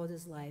historians of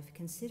Hoda's life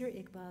consider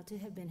Iqbal to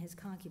have been his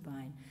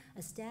concubine,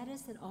 a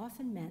status that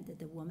often meant that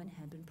the woman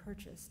had been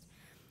purchased.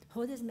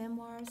 Hoda's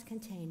memoirs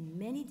contain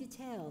many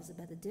details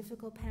about the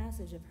difficult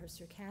passage of her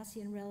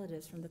Circassian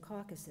relatives from the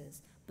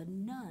Caucasus, but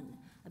none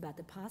about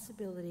the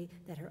possibility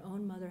that her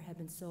own mother had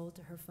been sold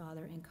to her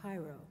father in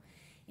Cairo.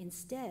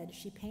 Instead,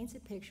 she paints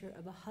a picture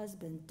of a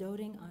husband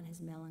doting on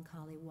his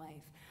melancholy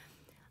wife.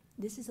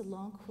 This is a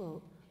long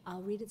quote.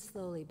 I'll read it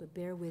slowly, but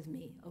bear with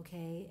me,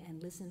 okay?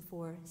 And listen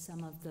for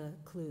some of the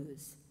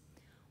clues.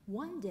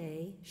 One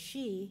day,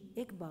 she,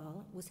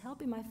 Iqbal, was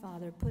helping my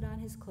father put on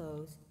his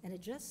clothes, and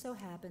it just so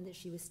happened that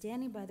she was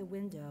standing by the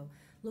window,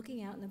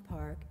 looking out in the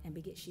park, and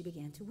she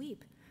began to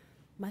weep.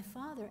 My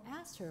father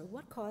asked her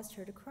what caused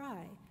her to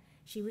cry.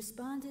 She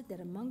responded that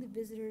among the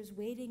visitors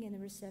waiting in the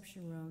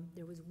reception room,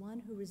 there was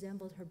one who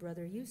resembled her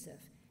brother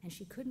Yusuf, and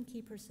she couldn't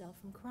keep herself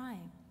from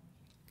crying.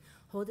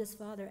 Hoda's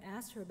father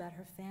asked her about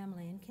her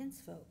family and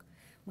kinsfolk.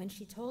 When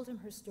she told him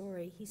her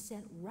story, he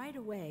sent right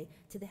away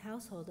to the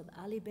household of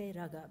Ali Bey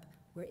Ragab,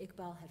 where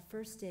Iqbal had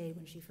first stayed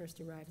when she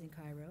first arrived in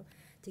Cairo,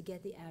 to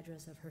get the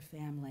address of her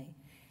family.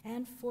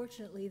 And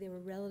fortunately, there were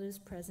relatives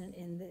present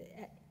in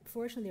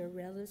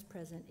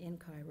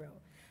Cairo.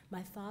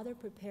 My father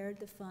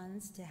prepared the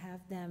funds to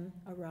have them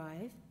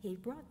arrive. He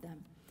brought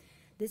them.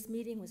 This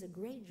meeting was a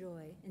great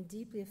joy and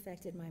deeply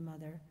affected my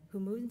mother, who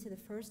moved into the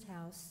first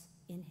house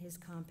in his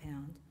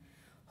compound.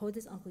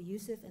 Hoda's uncle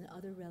Yusuf and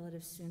other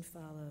relatives soon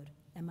followed,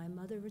 and my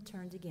mother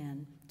returned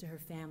again to her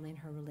family and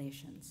her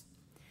relations.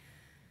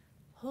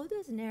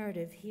 Hoda's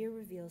narrative here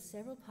reveals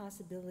several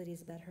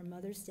possibilities about her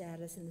mother's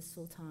status in the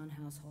Sultan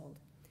household.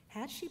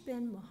 Had she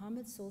been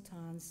Muhammad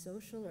Sultan's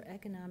social or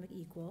economic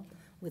equal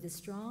with a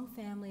strong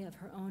family of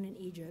her own in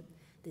Egypt,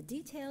 the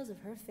details of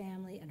her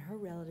family and her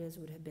relatives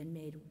would have been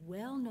made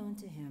well known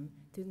to him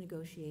through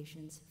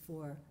negotiations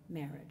for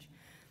marriage.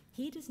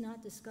 He does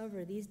not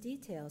discover these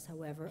details,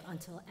 however,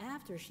 until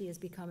after she has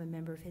become a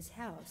member of his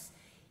house,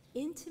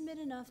 intimate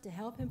enough to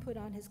help him put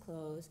on his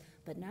clothes,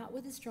 but not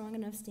with a strong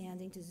enough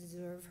standing to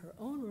deserve her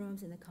own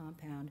rooms in the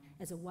compound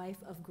as a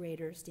wife of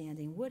greater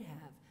standing would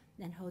have.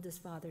 And Hoda's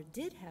father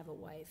did have a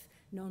wife,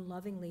 known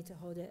lovingly to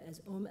Hoda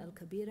as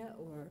al-Kabira,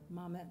 or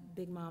Mama,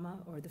 Big Mama,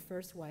 or the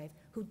first wife,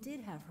 who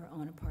did have her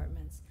own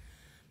apartments.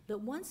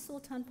 But once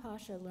Sultan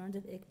Pasha learned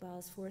of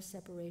Iqbal's forced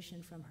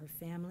separation from her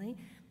family,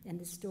 and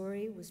the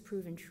story was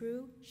proven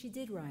true, she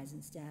did rise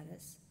in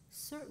status.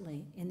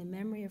 Certainly, in the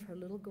memory of her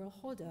little girl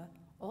Hoda,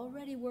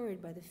 already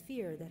worried by the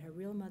fear that her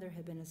real mother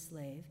had been a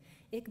slave,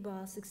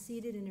 Iqbal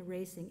succeeded in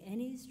erasing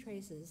any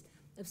traces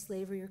of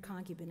slavery or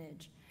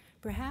concubinage.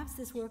 Perhaps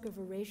this work of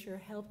erasure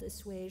helped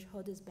assuage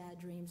Hoda's bad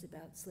dreams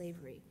about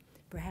slavery.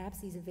 Perhaps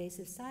these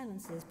evasive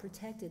silences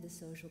protected the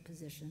social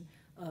position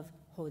of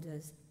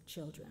Hoda's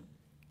children.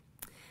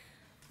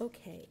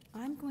 Okay,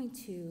 I'm going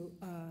to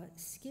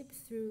skip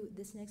through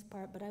this next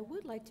part, but I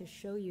would like to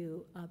show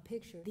you a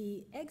picture.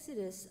 The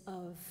exodus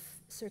of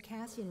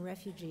Circassian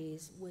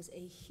refugees was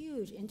a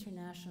huge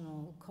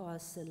international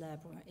cause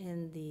célèbre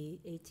in the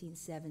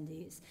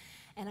 1870s.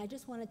 And I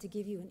just wanted to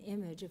give you an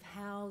image of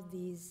how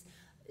these,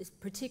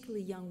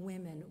 particularly young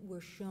women,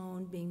 were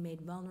shown being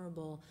made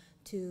vulnerable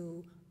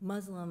to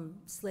Muslim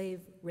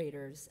slave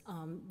raiders.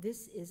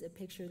 This is a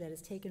picture that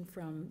is taken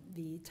from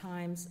the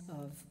Times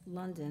of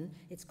London.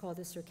 It's called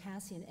the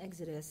Circassian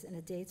Exodus, and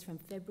it dates from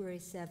February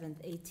 7th,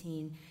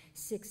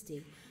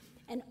 1860.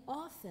 And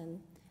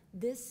often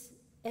this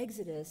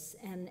exodus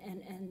and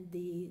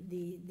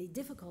the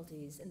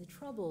difficulties and the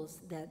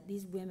troubles that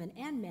these women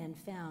and men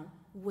found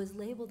was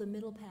labeled a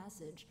middle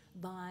passage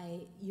by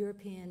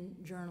European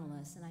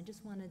journalists. And I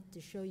just wanted to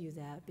show you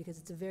that because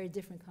it's a very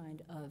different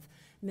kind of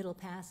middle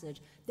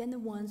passage than the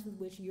ones with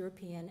which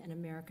European and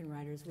American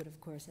writers would, of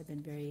course, have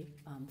been very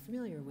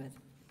familiar with.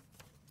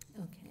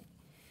 Okay.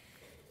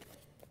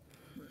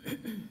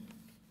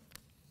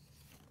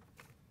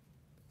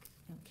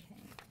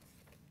 Okay.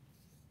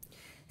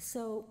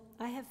 So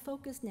I have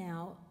focused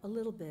now a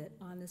little bit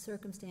on the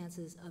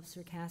circumstances of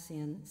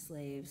Circassian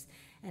slaves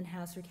and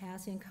how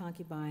Circassian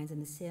concubines and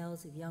the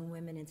sales of young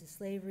women into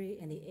slavery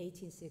in the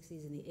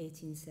 1860s and the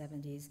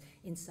 1870s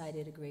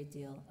incited a great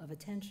deal of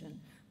attention,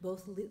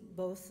 both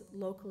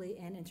locally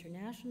and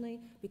internationally,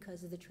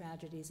 because of the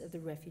tragedies of the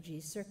refugee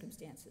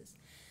circumstances.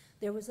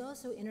 There was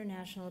also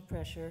international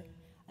pressure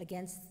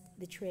against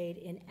the trade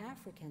in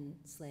African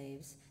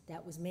slaves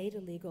that was made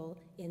illegal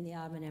in the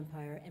Ottoman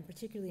Empire, and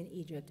particularly in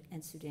Egypt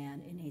and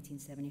Sudan in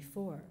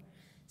 1874.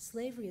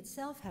 Slavery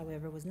itself,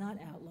 however, was not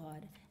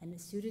outlawed, and the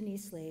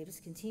Sudanese slaves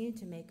continued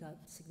to make up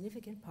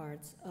significant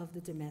parts of the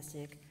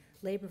domestic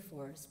labor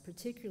force,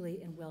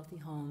 particularly in wealthy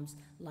homes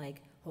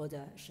like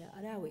Hoda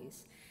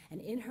Sha'arawi's. And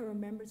in her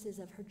remembrances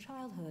of her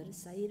childhood,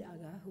 Said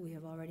Aga, who we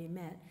have already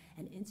met,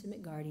 an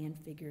intimate guardian,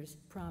 figures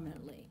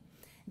prominently.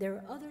 There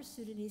are other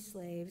Sudanese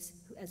slaves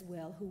as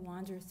well who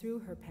wander through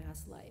her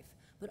past life,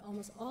 but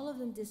almost all of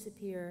them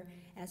disappear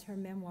as her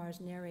memoirs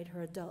narrate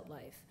her adult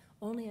life.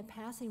 Only a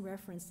passing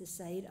reference to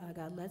Said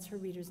Aga lets her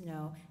readers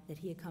know that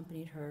he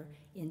accompanied her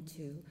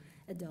into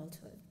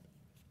adulthood.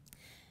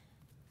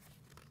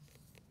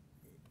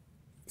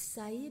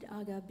 Said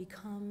Aga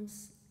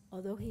becomes,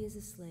 although he is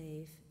a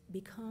slave,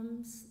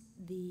 becomes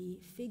the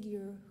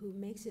figure who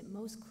makes it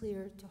most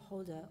clear to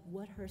Hoda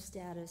what her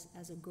status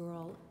as a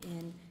girl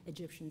in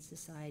Egyptian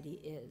society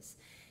is.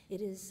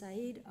 It is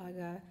Said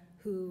Aga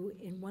who,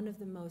 in one of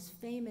the most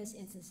famous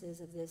instances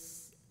of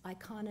this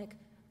iconic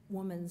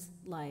woman's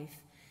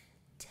life,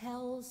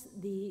 tells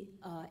the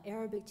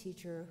Arabic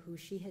teacher who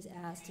she has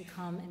asked to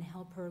come and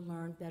help her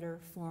learn better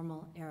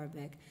formal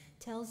Arabic,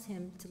 tells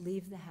him to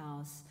leave the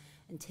house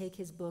and take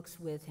his books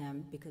with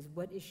him, because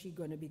what is she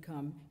going to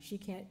become?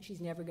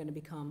 She's never going to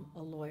become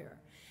a lawyer.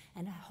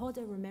 And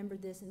Hoda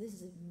remembered this, and this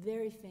is a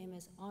very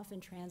famous,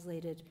 often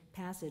translated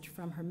passage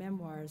from her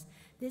memoirs.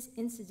 This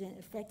incident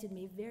affected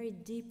me very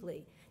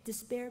deeply.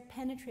 Despair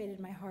penetrated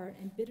my heart,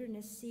 and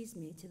bitterness seized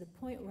me to the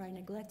point where I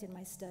neglected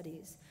my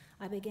studies.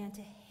 I began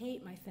to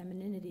hate my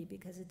femininity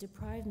because it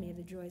deprived me of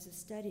the joys of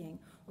studying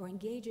or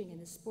engaging in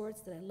the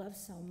sports that I loved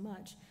so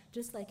much,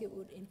 just like it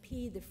would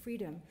impede the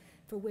freedom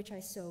for which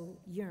I so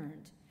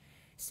yearned.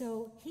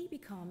 So he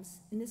becomes,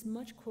 in this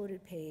much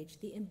quoted page,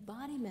 the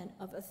embodiment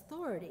of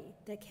authority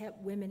that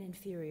kept women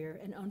inferior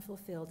and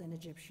unfulfilled in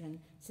Egyptian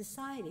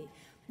society.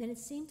 And it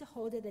seemed to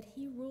Hoda that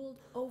he ruled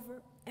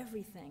over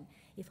everything.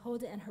 If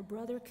Hoda and her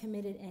brother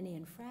committed any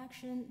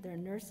infraction, their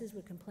nurses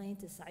would complain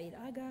to Said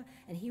Aga,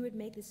 and he would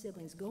make the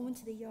siblings go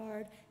into the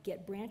yard,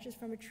 get branches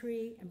from a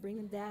tree, and bring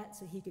them that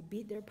so he could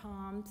beat their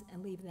palms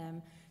and leave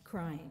them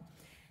crying.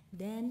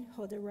 Then,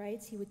 Hoda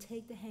writes, he would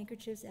take the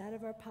handkerchiefs out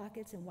of our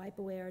pockets and wipe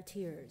away our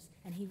tears.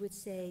 And he would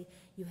say,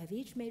 you have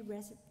each made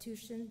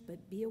restitution,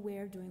 but be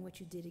aware of doing what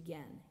you did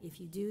again. If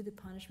you do, the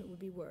punishment would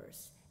be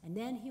worse. And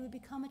then he would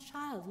become a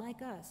child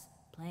like us,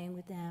 playing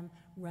with them,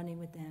 running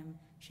with them,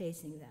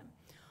 chasing them.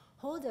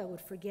 Hoda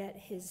would forget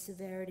his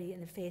severity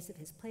in the face of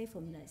his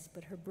playfulness,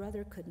 but her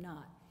brother could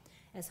not.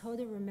 As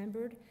Hoda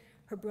remembered,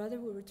 her brother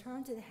would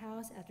return to the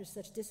house after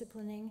such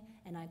disciplining,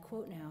 and I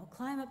quote now,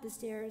 climb up the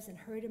stairs and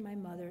hurry to my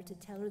mother to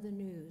tell her the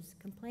news,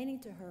 complaining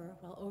to her,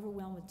 while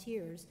overwhelmed with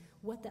tears,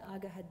 what the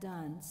Aga had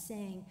done,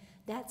 saying,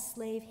 that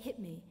slave hit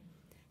me.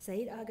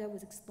 Said Aga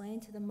was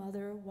explaining to the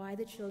mother why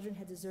the children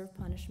had deserved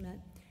punishment,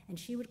 and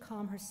she would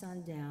calm her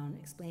son down,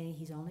 explaining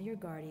he's only your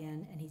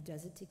guardian, and he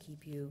does it to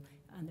keep you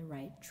on the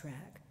right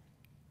track.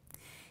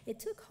 It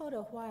took Hoda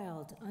a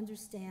while to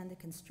understand the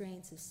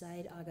constraints of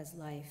Said Aga's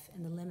life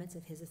and the limits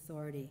of his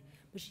authority,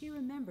 but she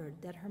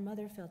remembered that her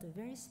mother felt a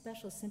very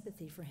special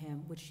sympathy for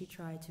him, which she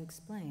tried to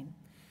explain.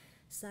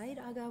 Said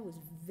Aga was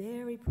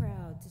very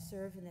proud to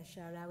serve in the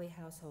Sharawi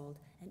household,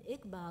 and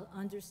Iqbal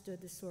understood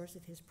the source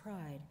of his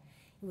pride.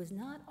 It was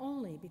not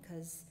only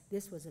because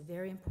this was a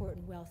very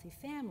important wealthy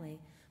family,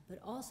 but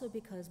also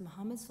because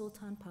Muhammad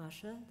Sultan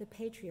Pasha, the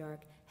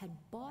patriarch, had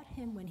bought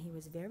him when he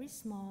was very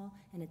small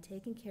and had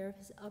taken care of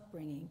his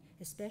upbringing,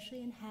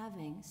 especially in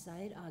having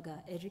Said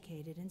Aga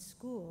educated in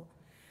school.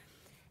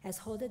 As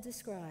Hoda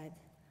described,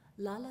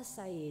 Lala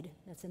Said,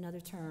 that's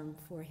another term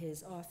for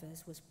his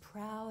office, was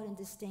proud and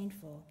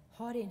disdainful,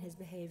 haughty in his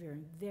behavior,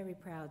 and very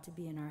proud to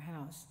be in our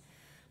house.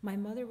 My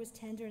mother was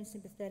tender and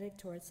sympathetic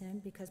towards him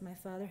because my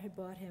father had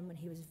bought him when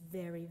he was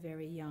very,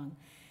 very young.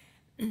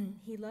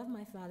 He loved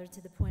my father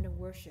to the point of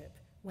worship.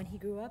 When he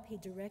grew up, he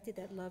directed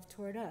that love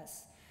toward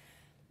us.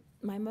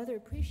 My mother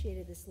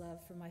appreciated this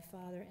love for my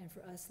father and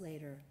for us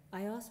later.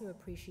 I also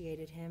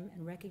appreciated him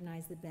and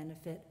recognized the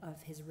benefit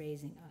of his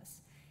raising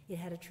us. It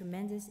had a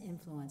tremendous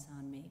influence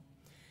on me.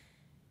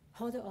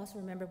 Hoda also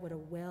remembered what a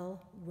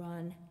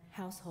well-run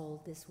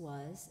household this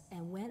was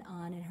and went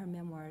on in her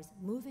memoirs,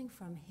 moving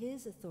from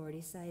his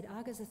authority, Said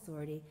Aga's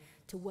authority,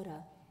 to what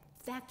a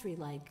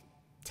factory-like,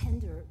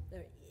 tender,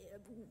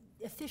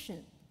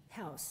 efficient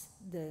house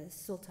the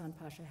Sultan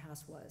Pasha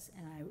house was.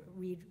 And I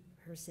read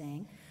her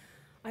saying,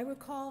 I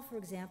recall, for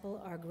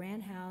example, our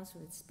grand house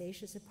with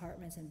spacious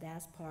apartments and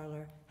vast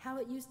parlor, how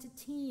it used to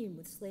teem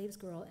with slaves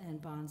girl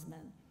and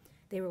bondsmen.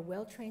 They were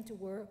well trained to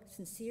work,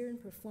 sincere in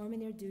performing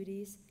their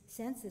duties,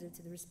 sensitive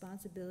to the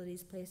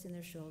responsibilities placed in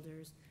their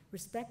shoulders,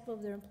 respectful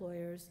of their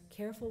employers,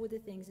 careful with the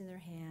things in their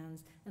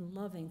hands, and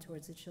loving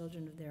towards the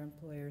children of their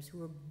employers who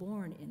were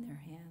born in their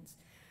hands.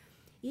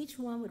 Each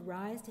one would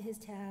rise to his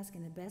task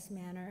in the best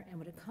manner and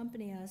would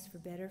accompany us for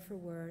better, for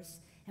worse,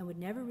 and would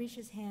never reach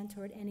his hand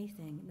toward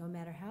anything, no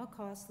matter how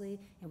costly,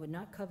 and would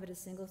not covet a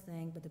single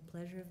thing but the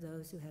pleasure of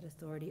those who had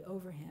authority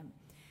over him.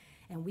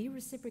 And we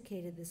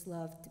reciprocated this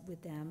love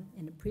with them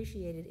and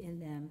appreciated in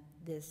them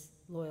this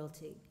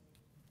loyalty.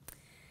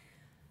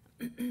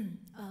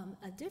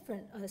 A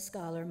different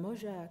scholar,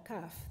 Moja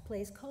Kaf,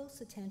 pays close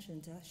attention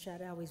to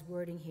Sharawi's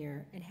wording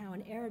here and how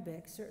in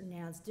Arabic certain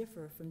nouns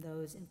differ from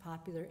those in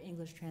popular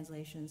English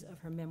translations of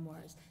her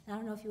memoirs. And I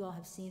don't know if you all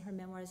have seen her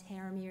memoirs,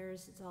 Harem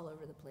Years. It's all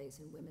over the place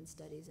in women's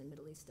studies and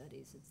Middle East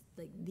studies. It's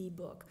like the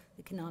book,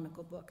 the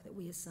canonical book that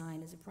we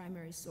assign as a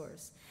primary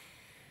source.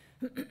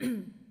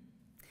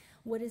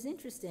 What is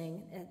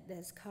interesting,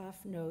 as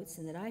Kaf notes,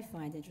 and that I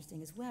find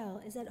interesting as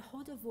well, is that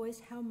Hoda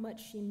voiced how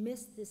much she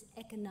missed this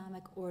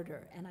economic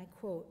order, and I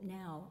quote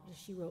now, as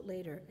she wrote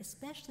later,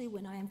 especially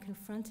when I am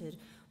confronted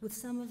with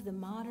some of the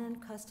modern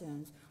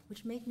customs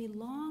which make me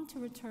long to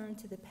return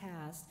to the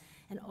past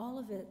and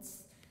all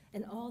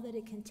that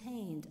it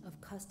contained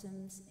of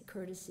customs,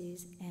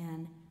 courtesies,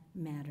 and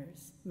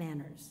manners.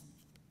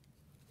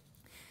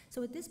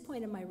 So at this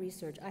point in my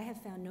research, I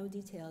have found no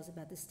details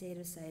about the state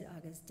of Said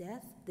Aga's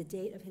death, the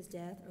date of his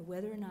death, or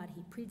whether or not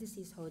he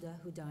predeceased Hoda,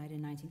 who died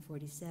in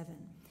 1947.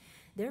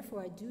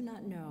 Therefore, I do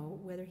not know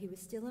whether he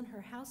was still in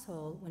her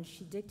household when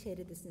she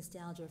dictated this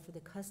nostalgia for the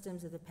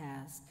customs of the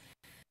past.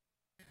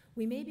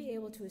 We may be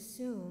able to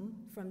assume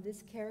from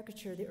this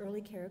caricature, the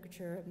early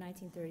caricature of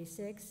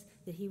 1936,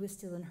 that he was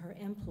still in her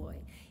employ.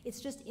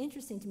 It's just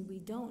interesting to me, we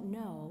don't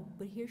know,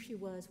 but here she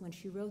was when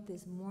she wrote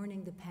this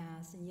mourning the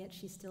past, and yet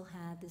she still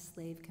had this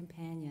slave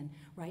companion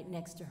right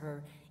next to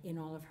her in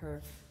all of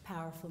her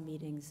powerful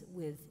meetings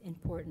with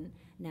important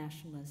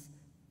nationalist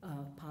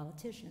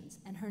politicians.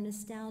 And her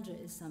nostalgia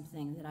is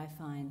something that I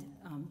find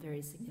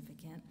very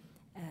significant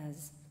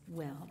as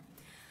well.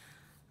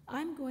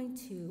 I'm going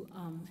to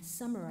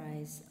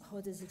summarize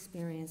Hoda's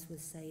experience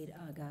with Said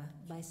Aga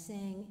by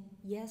saying,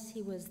 yes,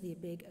 he was the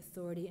big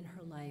authority in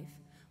her life,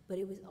 but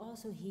it was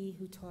also he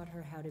who taught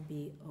her how to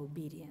be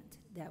obedient,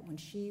 that when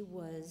she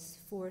was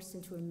forced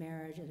into a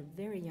marriage at a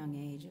very young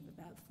age, of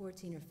about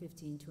 14 or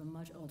 15, to a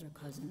much older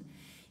cousin,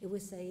 it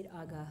was Said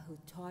Aga who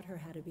taught her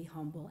how to be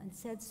humble and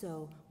said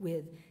so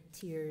with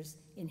tears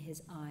in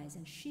his eyes,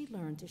 and she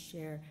learned to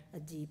share a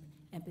deep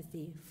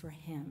empathy for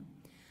him.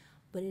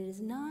 But it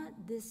is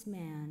not this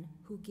man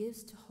who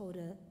gives to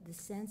Hoda the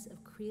sense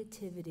of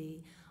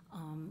creativity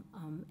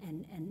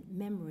and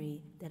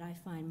memory that I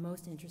find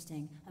most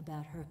interesting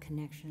about her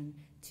connection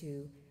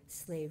to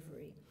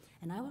slavery.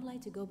 And I would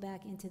like to go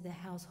back into the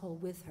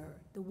household with her,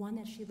 the one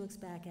that she looks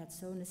back at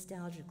so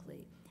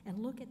nostalgically,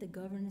 and look at the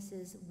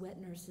governesses, wet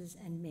nurses,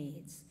 and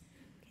maids.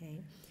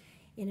 Okay?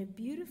 In a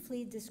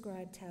beautifully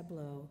described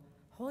tableau,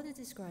 Hoda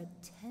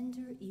described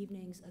tender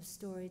evenings of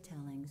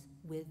storytellings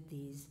with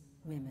these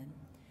women.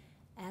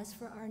 As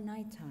for our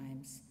night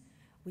times,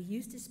 we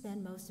used to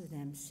spend most of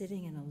them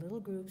sitting in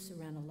little groups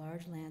around a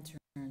large lantern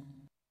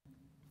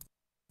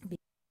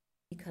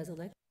because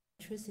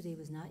electricity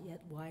was not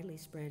yet widely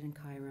spread in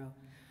Cairo.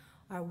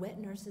 Our wet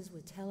nurses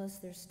would tell us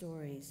their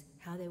stories,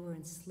 how they were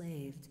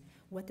enslaved,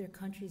 what their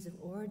countries of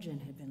origin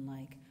had been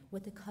like,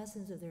 what the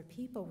customs of their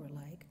people were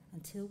like,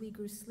 until we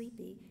grew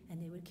sleepy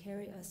and they would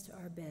carry us to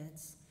our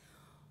beds.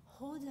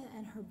 Hoda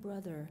and her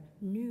brother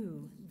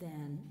knew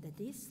then that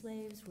these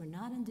slaves were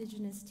not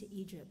indigenous to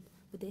Egypt,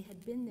 but they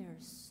had been there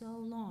so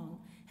long,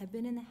 had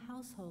been in the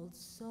household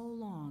so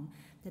long,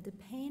 that the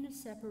pain of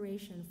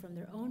separation from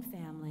their own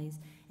families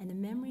and the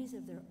memories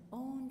of their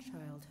own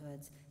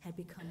childhoods had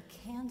become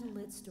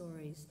candlelit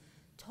stories,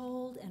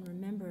 told and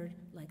remembered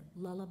like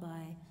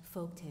lullaby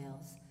folk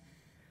tales.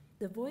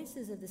 The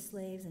voices of the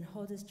slaves in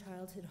Hoda's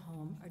childhood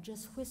home are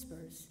just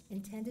whispers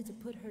intended to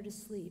put her to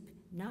sleep,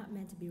 not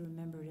meant to be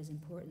remembered as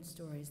important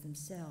stories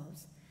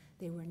themselves.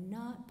 They were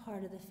not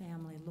part of the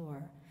family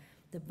lore.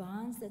 The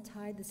bonds that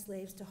tied the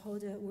slaves to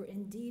Hoda were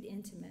indeed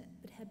intimate,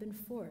 but had been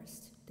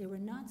forced. They were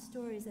not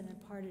stories that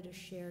imparted a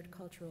shared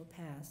cultural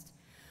past.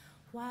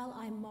 While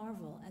I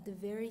marvel at the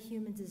very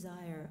human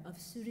desire of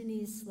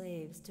Sudanese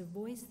slaves to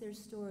voice their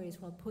stories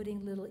while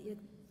putting little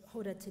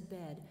Hoda to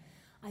bed,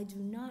 I do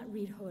not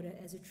read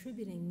Hoda as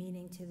attributing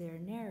meaning to their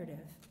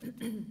narrative.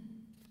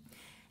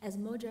 As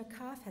Moja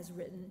Kaf has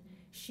written,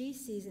 she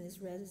sees in his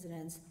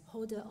residence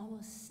Hoda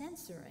almost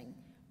censoring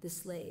the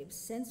slaves,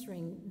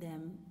 censoring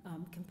them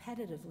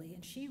competitively,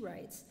 and she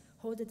writes,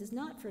 Hoda does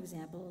not, for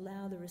example,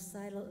 allow the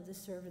recital of the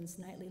servants'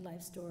 nightly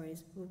life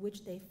stories with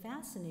which they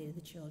fascinated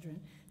the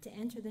children to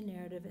enter the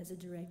narrative as a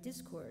direct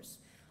discourse,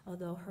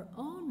 although her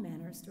own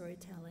manner of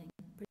storytelling,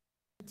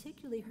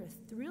 particularly her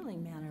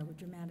thrilling manner with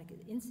dramatic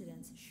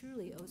incidents,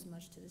 surely owes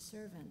much to the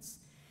servants.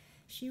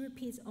 She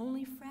repeats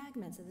only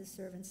fragments of the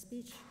servant's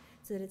speech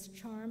so that its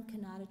charm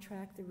cannot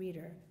attract the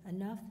reader,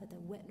 enough that the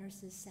wet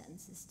nurse's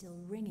sentence is still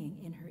ringing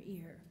in her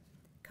ear.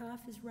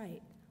 Kaf is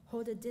right.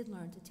 Hoda did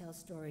learn to tell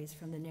stories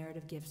from the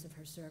narrative gifts of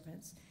her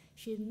servants.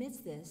 She admits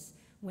this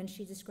when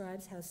she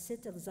describes how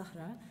Sitt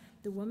al-Zahra,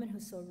 the woman who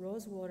sold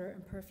rose water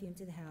and perfume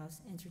to the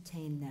house,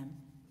 entertained them.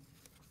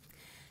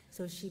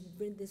 So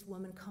this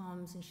woman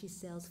comes and she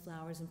sells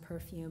flowers and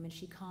perfume, and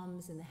she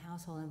comes and the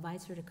household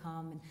invites her to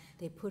come, and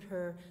they put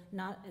her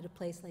not at a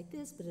place like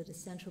this, but at a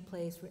central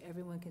place where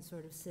everyone can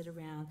sort of sit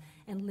around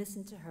and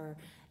listen to her.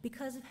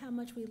 Because of how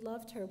much we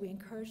loved her, we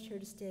encouraged her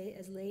to stay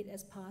as late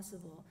as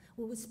possible.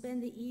 We would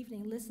spend the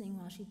evening listening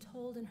while she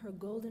told in her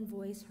golden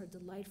voice her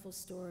delightful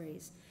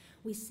stories.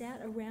 We sat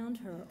around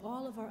her,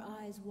 all of our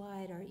eyes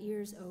wide, our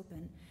ears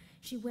open.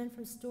 She went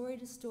from story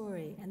to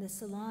story, and the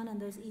salon on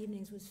those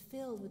evenings was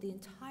filled with the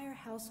entire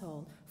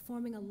household,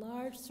 forming a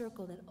large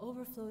circle that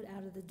overflowed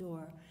out of the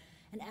door.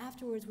 And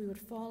afterwards, we would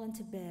fall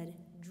into bed,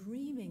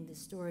 dreaming the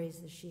stories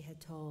that she had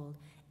told,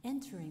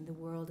 entering the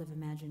world of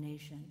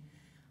imagination.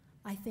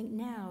 I think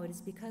now it is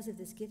because of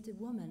this gifted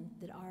woman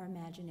that our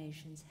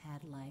imaginations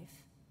had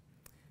life.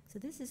 So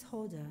this is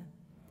Hoda,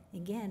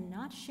 again,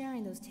 not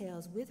sharing those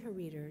tales with her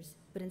readers,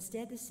 but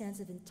instead the sense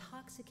of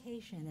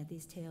intoxication that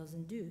these tales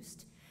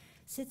induced.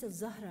 Sitt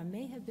al-Zahra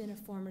may have been a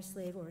former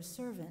slave or a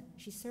servant.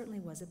 She certainly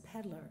was a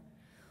peddler.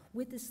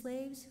 With the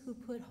slaves who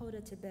put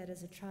Hoda to bed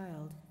as a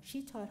child,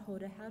 she taught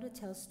Hoda how to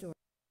tell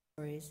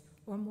stories,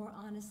 or more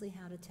honestly,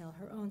 how to tell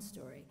her own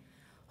story.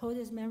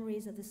 Hoda's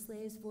memories of the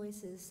slaves'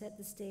 voices set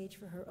the stage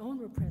for her own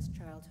repressed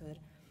childhood,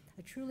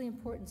 a truly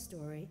important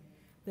story,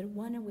 but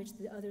one in which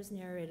the others'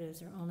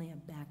 narratives are only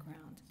a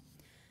background.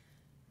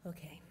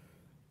 Okay.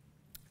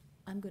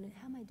 How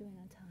am I doing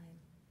on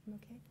time?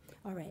 Okay?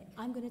 All right,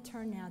 I'm going to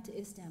turn now to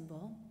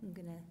Istanbul. I'm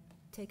going to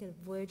take a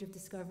voyage of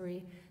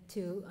discovery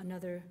to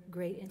another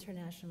great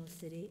international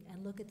city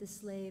and look at the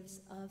slaves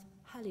of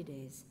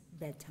Halide's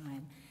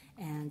bedtime.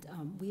 And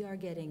we are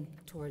getting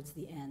towards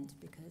the end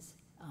because,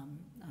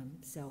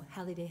 so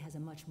Halide has a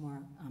much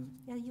more,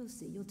 yeah, you'll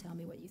see, you'll tell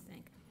me what you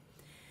think.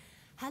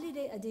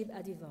 Halide Adib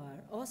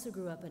Adivar also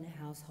grew up in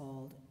a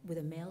household with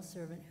a male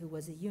servant who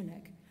was a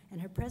eunuch, and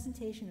her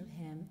presentation of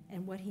him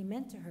and what he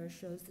meant to her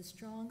shows the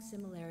strong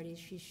similarities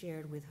she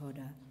shared with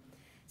Hoda.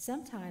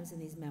 Sometimes in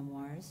these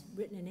memoirs,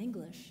 written in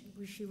English,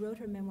 she wrote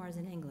her memoirs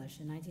in English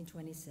in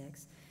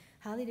 1926,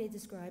 Halide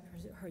described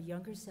her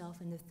younger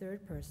self in the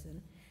third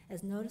person,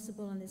 as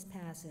noticeable in this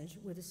passage,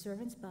 where the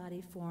servant's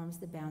body forms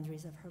the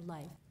boundaries of her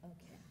life.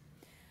 Okay.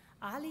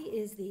 Ali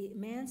is the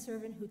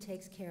manservant who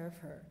takes care of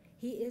her.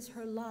 He is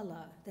her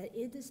Lala, that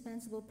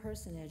indispensable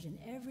personage in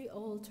every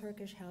old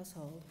Turkish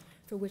household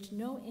for which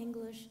no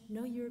English,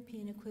 no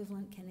European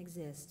equivalent can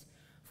exist,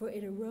 for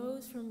it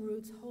arose from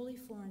roots wholly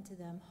foreign to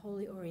them,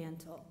 wholly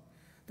Oriental.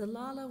 The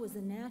Lala was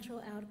the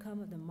natural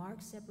outcome of the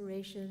marked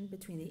separation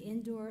between the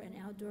indoor and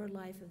outdoor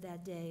life of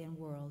that day and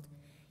world.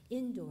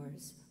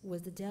 Indoors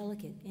was the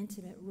delicate,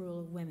 intimate rule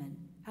of women.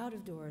 Out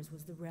of doors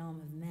was the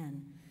realm of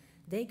men.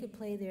 They could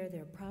play there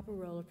their proper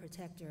role of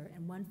protector,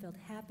 and one felt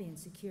happy and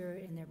secure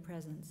in their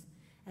presence.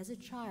 As a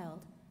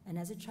child, and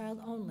as a child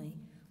only,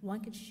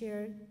 one could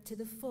share to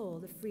the full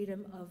the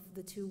freedom of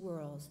the two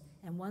worlds,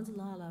 and one's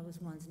Lala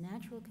was one's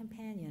natural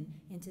companion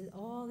into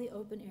all the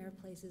open-air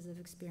places of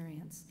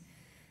experience.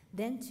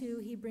 Then,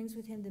 too, he brings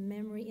with him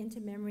into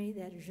memory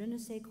that je ne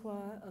sais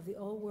quoi of the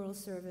old world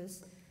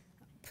service.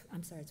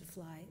 I'm sorry, it's a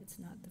fly. It's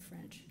not the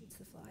French. It's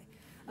the fly.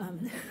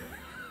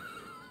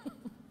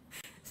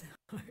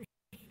 Sorry.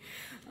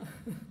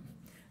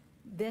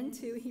 Then,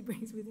 too, he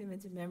brings with him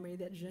into memory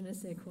that je ne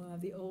sais quoi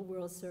of the old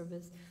world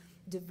service,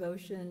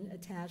 devotion,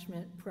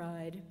 attachment,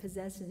 pride,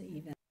 possession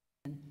even,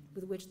 with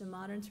with which the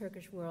modern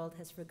Turkish world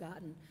has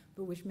forgotten,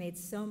 but which made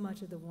so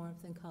much of the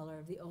warmth and color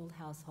of the old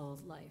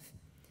household life.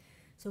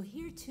 So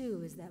here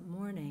too is that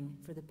mourning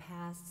for the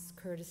past's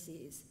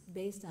courtesies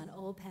based on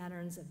old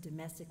patterns of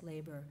domestic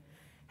labor.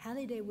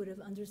 Halliday would have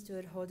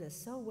understood Hoda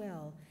so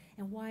well,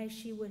 and why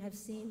she would have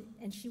seen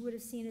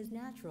as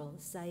natural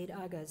Said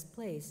Aga's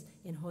place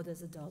in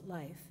Hoda's adult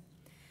life.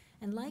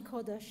 And like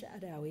Hoda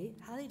Sha'arawi,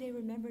 Halliday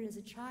remembered as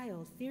a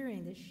child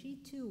fearing that she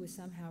too was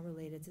somehow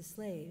related to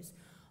slaves,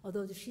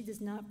 although she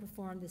does not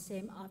perform the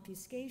same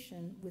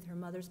obfuscation with her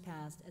mother's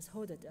past as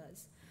Hoda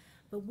does.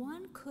 But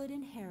one could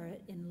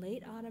inherit in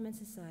late Ottoman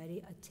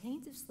society a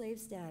taint of slave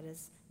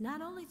status,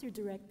 not only through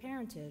direct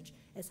parentage,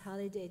 as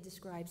Halliday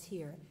describes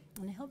here,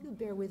 and I hope you'll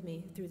bear with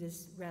me through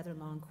this rather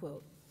long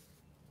quote.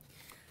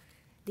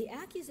 The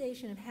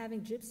accusation of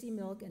having gypsy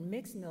milk and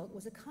mixed milk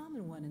was a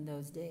common one in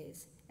those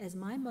days. As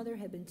my mother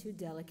had been too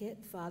delicate,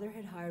 father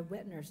had hired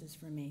wet nurses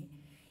for me.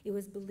 It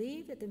was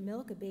believed that the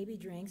milk a baby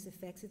drinks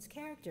affects its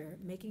character,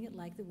 making it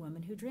like the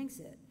woman who drinks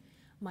it.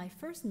 My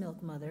first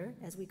milk mother,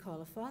 as we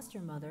call a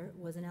foster mother,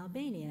 was an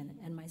Albanian,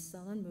 and my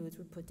sullen moods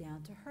were put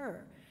down to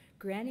her.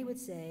 Granny would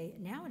say,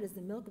 "Now it is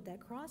the milk of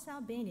that cross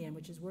Albanian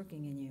which is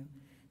working in you."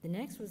 The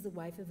next was the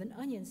wife of an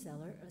onion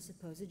seller, a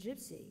supposed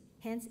gypsy.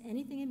 Hence,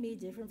 anything in me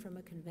different from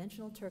a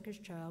conventional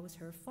Turkish child was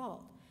her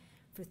fault.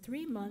 For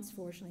 3 months,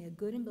 fortunately, a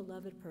good and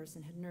beloved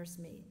person had nursed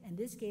me, and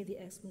this gave the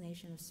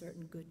explanation of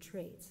certain good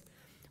traits.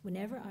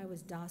 Whenever I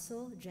was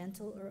docile,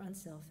 gentle, or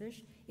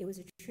unselfish, it was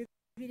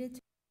attributed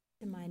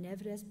to my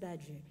nevres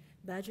Badger.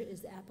 Badger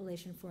is the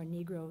appellation for a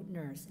Negro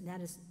nurse, and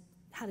that is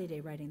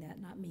Halliday writing that,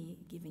 not me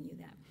giving you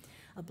that.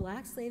 A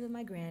black slave of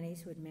my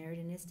granny's who had married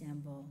in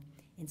Istanbul.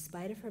 In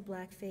spite of her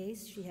black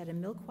face, she had a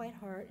milk-white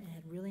heart and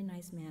had really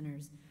nice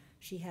manners.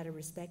 She had a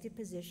respected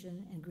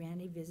position, and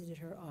Granny visited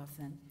her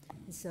often.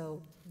 And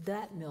so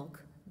that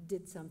milk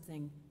did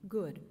something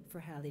good for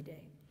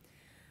Halliday.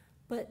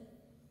 But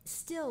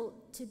still,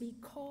 to be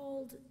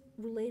called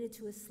related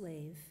to a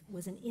slave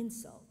was an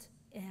insult.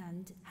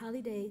 And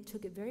Halliday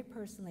took it very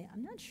personally.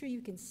 I'm not sure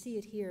you can see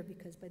it here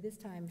because by this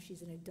time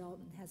she's an adult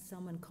and has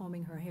someone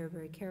combing her hair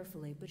very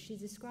carefully, but she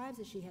describes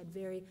that she had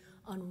very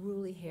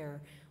unruly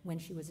hair when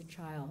she was a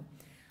child.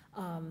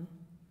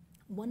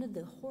 One of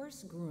the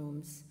horse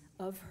grooms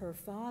of her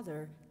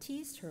father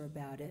teased her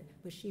about it,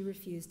 but she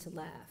refused to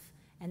laugh.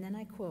 And then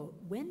I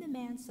quote, "When the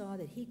man saw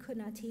that he could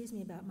not tease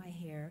me about my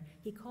hair,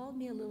 he called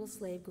me a little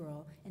slave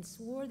girl and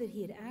swore that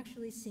he had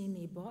actually seen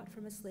me bought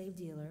from a slave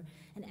dealer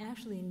and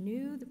actually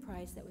knew the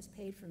price that was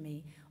paid for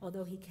me,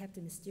 although he kept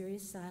a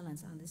mysterious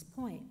silence on this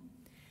point."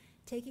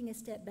 Taking a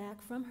step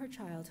back from her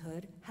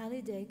childhood,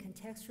 Halliday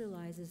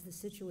contextualizes the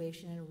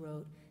situation and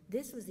wrote,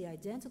 "This was the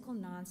identical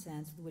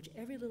nonsense with which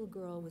every little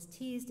girl was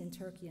teased in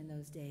Turkey in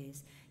those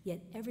days,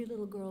 yet every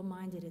little girl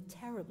minded it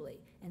terribly,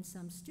 and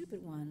some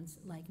stupid ones,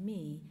 like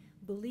me,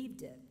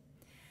 believed it."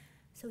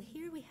 So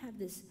here we have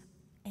this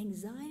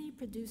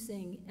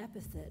anxiety-producing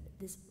epithet,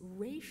 this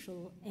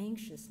racial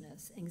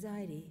anxiousness,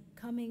 anxiety,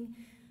 coming,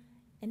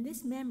 and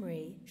this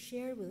memory,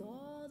 shared with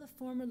all the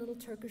former little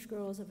Turkish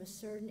girls of a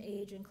certain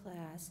age and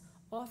class,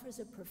 offers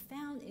a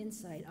profound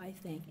insight, I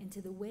think,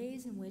 into the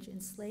ways in which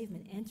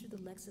enslavement entered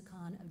the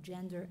lexicon of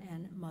gender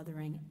and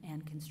mothering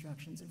and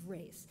constructions of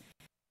race.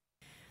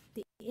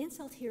 The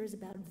insult here is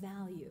about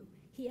value.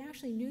 He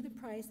actually knew the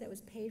price that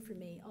was paid for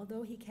me,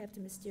 although he kept a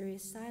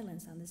mysterious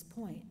silence on this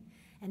point.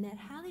 And that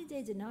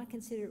Halliday did not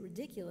consider it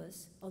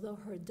ridiculous, although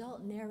her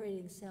adult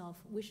narrating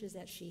self wishes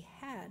that she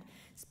had,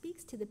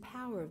 speaks to the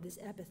power of this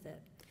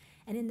epithet.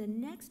 And in the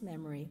next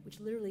memory, which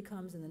literally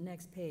comes in the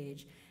next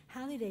page,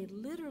 Halliday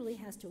literally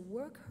has to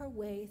work her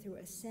way through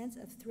a sense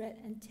of threat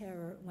and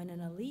terror when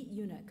an elite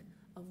eunuch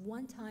of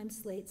one-time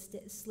slave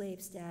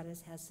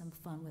status has some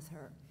fun with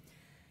her.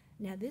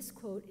 Now this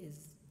quote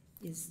is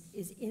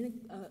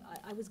in,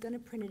 I was going to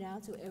print it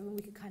out so everyone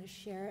we could kind of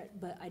share it,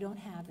 but I don't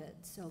have it.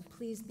 So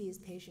please be as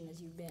patient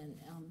as you've been,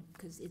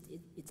 because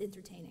it's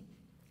entertaining.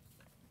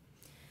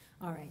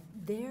 All right,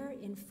 there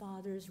in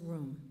Father's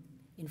room,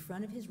 in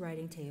front of his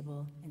writing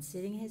table and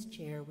sitting in his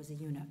chair was a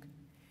eunuch.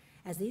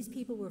 As these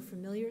people were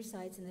familiar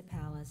sights in the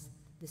palace,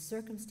 the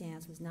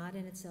circumstance was not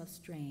in itself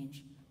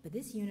strange, but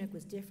this eunuch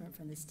was different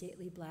from the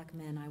stately black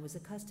men I was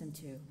accustomed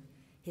to.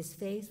 His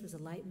face was a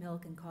light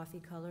milk and coffee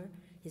color.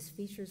 His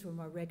features were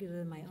more regular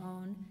than my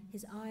own.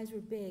 His eyes were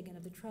big and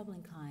of the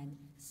troubling kind,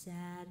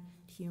 sad,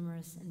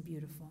 humorous, and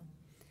beautiful.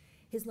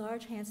 His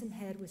large, handsome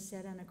head was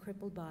set on a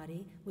crippled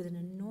body with an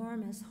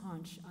enormous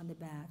hunch on the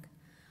back.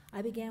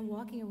 I began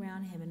walking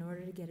around him in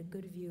order to get a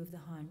good view of the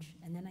hunch,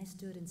 and then I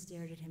stood and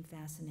stared at him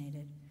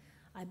fascinated.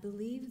 I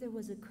believe there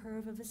was a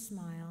curve of a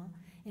smile.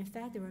 In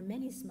fact, there were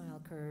many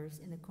smile curves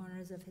in the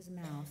corners of his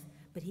mouth,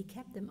 but he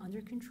kept them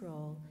under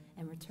control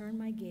and returned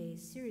my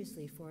gaze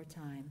seriously for a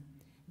time.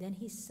 Then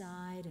he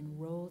sighed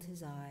and rolled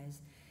his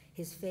eyes,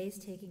 his face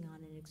taking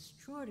on an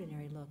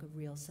extraordinary look of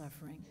real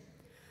suffering.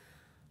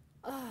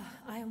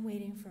 I am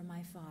waiting for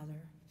my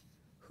father."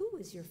 "Who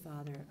is your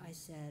father?" I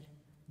said.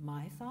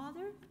 "My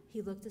father?"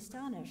 He looked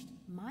astonished.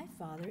 "My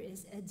father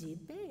is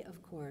Edip Bey,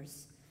 of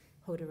course."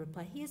 Hoda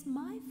replied, "He is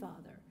my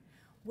father."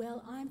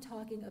 Well, I'm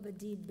talking of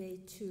Adib Bey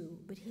too,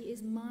 but he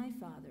is my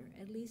father,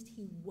 at least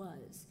he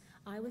was.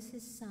 I was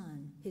his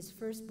son, his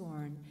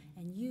firstborn,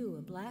 and you,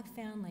 a black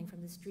foundling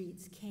from the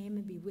streets, came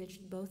and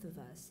bewitched both of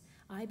us.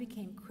 I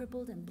became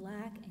crippled and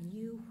black, and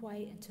you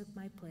white, and took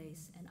my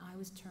place, and I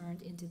was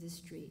turned into the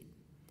street.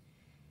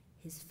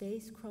 His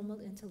face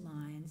crumbled into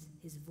lines,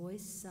 his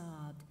voice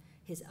sobbed,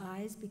 his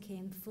eyes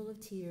became full of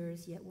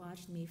tears, yet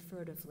watched me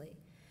furtively.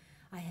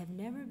 I have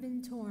never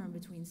been torn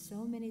between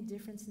so many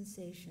different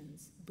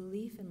sensations,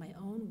 belief in my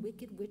own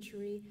wicked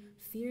witchery,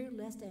 fear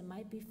lest I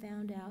might be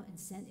found out and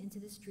sent into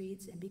the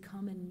streets and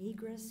become a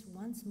negress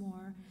once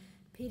more,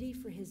 pity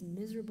for his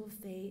miserable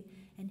fate,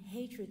 and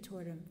hatred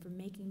toward him for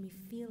making me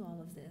feel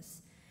all of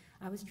this.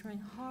 I was trying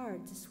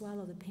hard to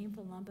swallow the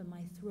painful lump in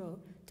my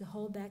throat, to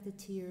hold back the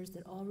tears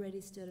that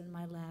already stood in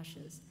my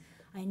lashes.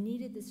 I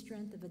needed the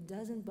strength of a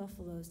dozen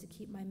buffaloes to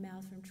keep my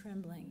mouth from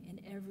trembling in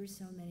ever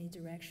so many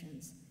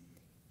directions.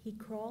 He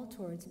crawled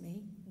towards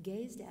me,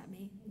 gazed at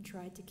me, and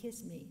tried to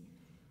kiss me.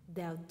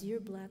 "Thou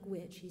dear black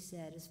witch," he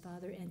said as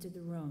father entered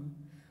the room.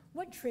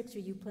 "What tricks are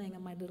you playing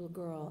on my little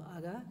girl,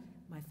 Aga?"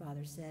 my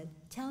father said.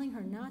 "Telling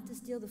her not to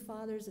steal the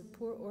fathers of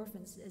poor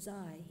orphans as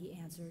I," he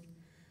answered.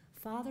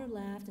 Father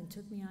laughed and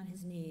took me on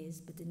his knees,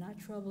 but did not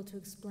trouble to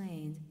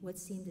explain what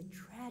seemed a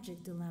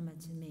tragic dilemma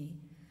to me.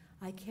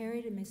 I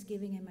carried a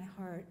misgiving in my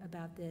heart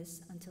about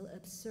this until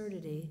its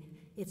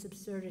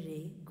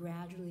absurdity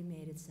gradually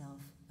made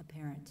itself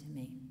apparent to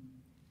me.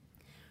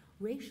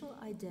 Racial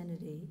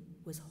identity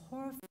was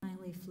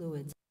horrifyingly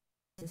fluid to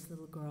this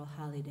little girl,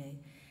 Halliday,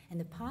 and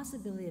the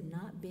possibility of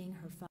not being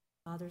her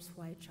father's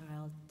white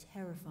child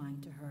terrifying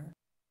to her.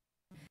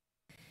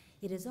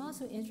 It is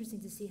also interesting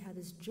to see how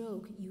this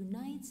joke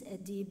unites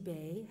Adib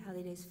Bey,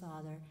 Halliday's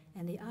father,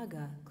 and the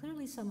Aga,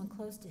 clearly someone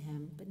close to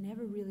him, but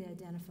never really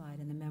identified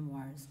in the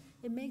memoirs.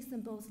 It makes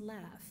them both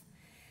laugh.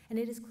 And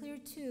it is clear,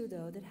 too,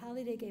 though, that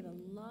Halliday gave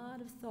a lot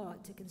of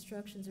thought to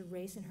constructions of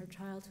race in her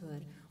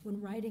childhood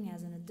when writing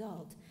as an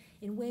adult,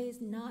 in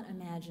ways not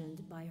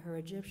imagined by her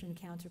Egyptian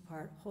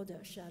counterpart,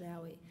 Hoda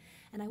Sha'rawi.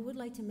 And I would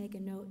like to make a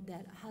note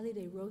that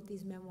Halliday wrote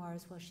these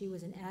memoirs while she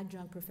was an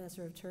adjunct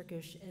professor of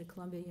Turkish at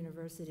Columbia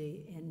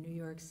University in New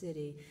York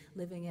City,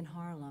 living in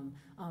Harlem.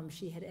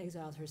 She had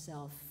exiled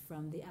herself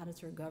from the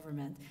Ataturk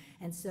government.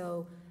 And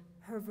so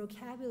her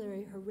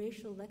vocabulary, her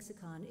racial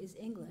lexicon is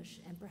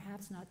English and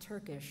perhaps not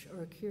Turkish,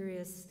 or a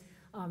curious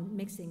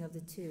mixing of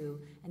the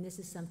two. And this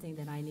is something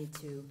that I need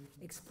to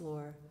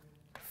explore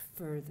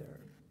further.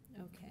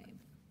 Okay.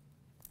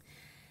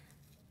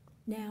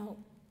 Now,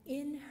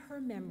 in her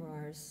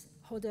memoirs,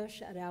 Hoda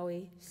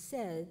Sha'rawi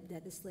said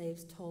that the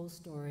slaves told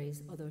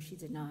stories, although she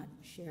did not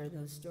share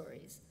those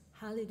stories.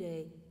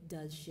 Halliday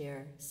does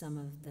share some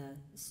of the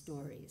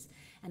stories.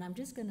 And I'm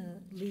just going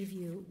to leave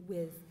you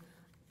with,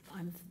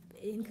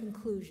 in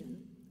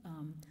conclusion,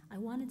 I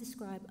want to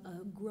describe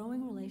a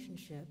growing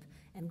relationship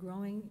and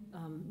growing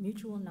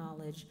mutual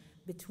knowledge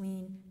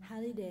between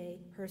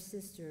Halliday, her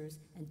sisters,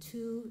 and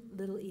two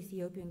little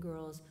Ethiopian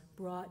girls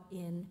brought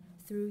in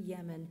through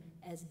Yemen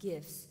as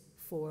gifts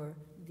for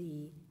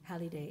the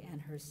Halliday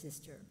and her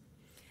sister.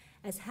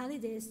 As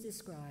Halliday is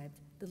described,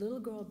 the little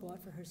girl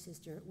bought for her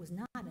sister was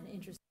not an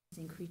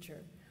interesting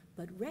creature,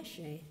 but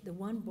Reshe, the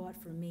one bought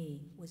for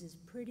me, was as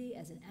pretty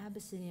as an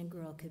Abyssinian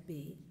girl could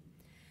be.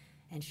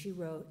 And she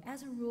wrote,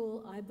 "As a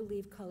rule, I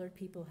believe colored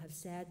people have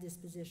sad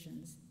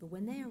dispositions, but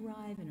when they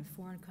arrive in a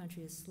foreign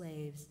country as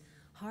slaves,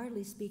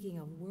 hardly speaking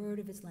a word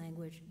of its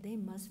language, they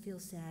must feel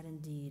sad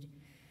indeed.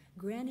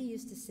 Granny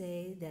used to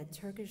say that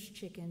Turkish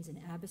chickens and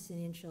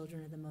Abyssinian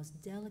children are the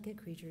most delicate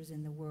creatures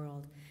in the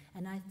world,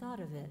 and I thought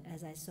of it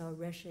as I saw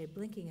Reshe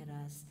blinking at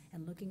us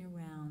and looking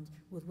around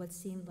with what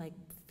seemed like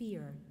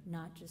fear,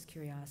 not just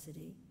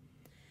curiosity."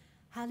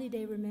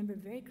 Halliday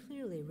remembered very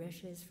clearly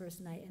Reshe's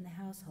first night in the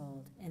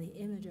household and the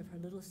image of her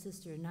little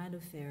sister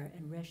Nilufer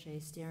and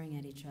Reshe staring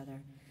at each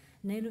other.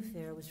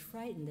 Nilufer was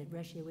frightened that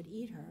Reshe would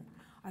eat her.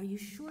 "Are you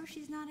sure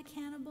she's not a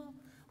cannibal?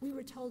 We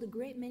were told a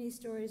great many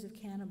stories of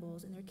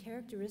cannibals, and their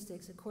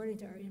characteristics, according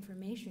to our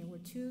information,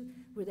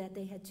 were that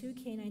they had two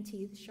canine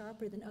teeth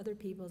sharper than other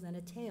people's and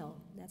a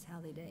tail." That's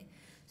Halliday.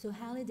 So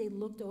Halliday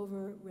looked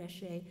over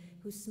Reshe,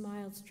 who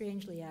smiled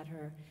strangely at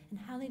her, and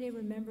Halliday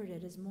remembered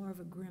it as more of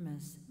a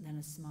grimace than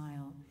a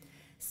smile.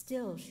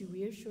 Still, she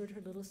reassured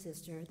her little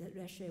sister that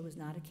Reshe was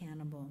not a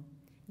cannibal.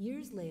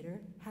 Years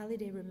later,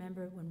 Halliday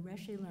remembered when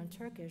Reshe learned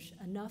Turkish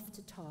enough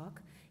to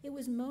talk, it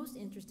was most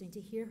interesting to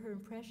hear her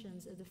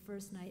impressions of the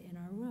first night in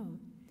our room.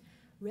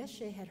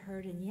 Reshe had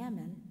heard in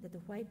Yemen that the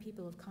white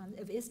people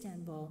of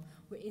Istanbul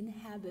were in the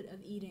habit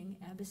of eating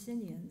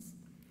Abyssinians.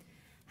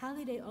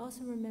 Halliday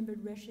also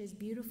remembered Reshe's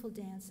beautiful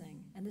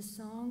dancing and the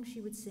song she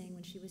would sing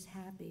when she was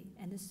happy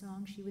and the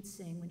song she would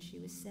sing when she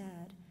was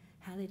sad.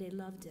 Halliday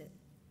loved it.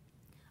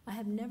 "I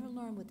have never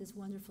learned what this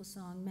wonderful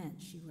song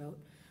meant," she wrote,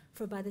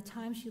 "for by the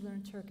time she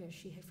learned Turkish,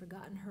 she had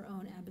forgotten her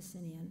own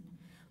Abyssinian.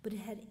 But it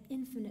had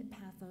infinite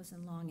pathos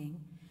and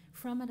longing.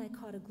 From it, I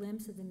caught a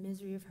glimpse of the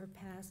misery of her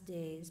past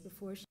days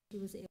before she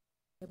was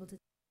able to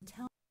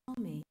tell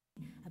me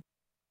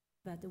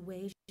about the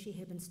way she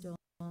had been stolen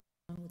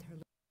with her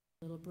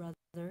little brother.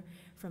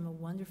 from a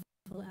wonderful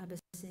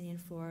Abyssinian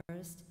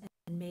forest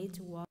and made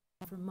to walk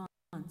for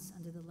months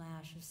under the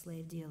lash of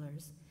slave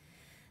dealers.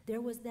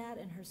 There was that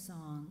in her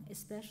song,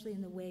 especially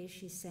in the way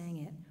she sang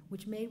it,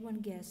 which made one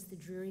guess the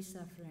dreary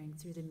suffering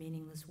through the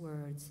meaningless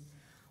words.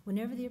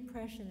 Whenever the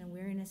oppression and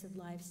weariness of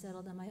life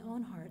settled on my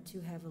own heart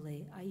too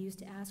heavily, I used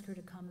to ask her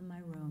to come in my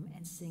room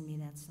and sing me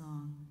that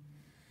song.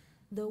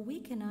 Though we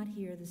cannot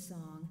hear the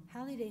song,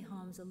 Halliday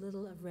hums a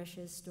little of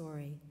Reshe's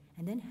story,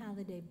 and then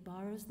Halliday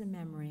borrows the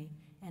memory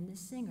and the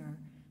singer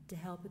to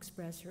help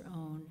express her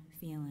own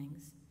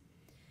feelings.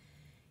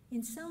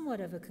 In somewhat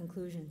of a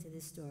conclusion to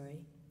this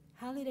story,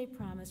 Halliday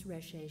promised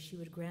Reshe she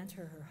would grant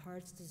her her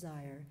heart's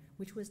desire,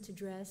 which was to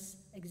dress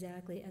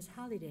exactly as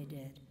Halliday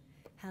did.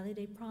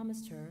 Halliday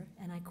promised her,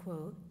 and I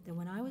quote, that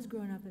when I was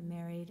grown up and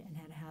married and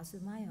had a house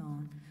of my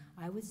own,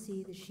 I would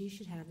see that she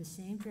should have the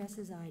same dress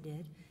as I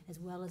did, as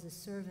well as a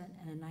servant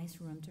and a nice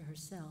room to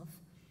herself.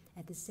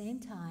 At the same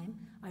time,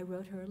 I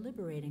wrote her a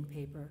liberating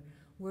paper,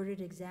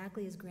 worded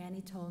exactly as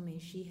Granny told me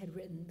she had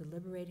written the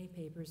liberating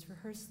papers for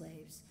her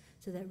slaves,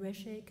 so that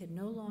Reshe could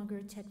no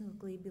longer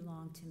technically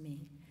belong to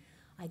me.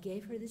 I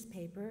gave her this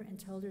paper and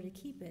told her to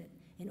keep it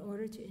in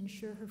order to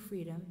ensure her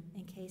freedom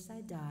in case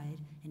I died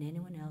and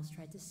anyone else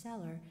tried to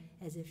sell her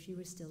as if she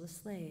was still a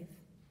slave.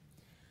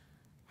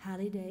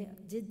 Halliday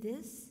did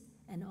this,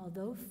 and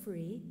although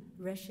free,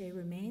 Reshe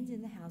remained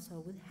in the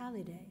household with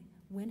Halliday.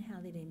 When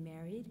Halliday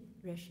married,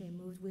 Reshe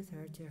moved with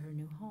her to her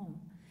new home.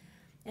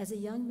 As a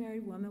young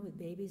married woman with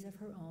babies of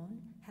her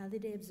own,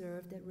 Halliday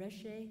observed that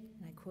Reshe,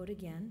 and I quote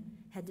again,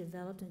 had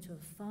developed into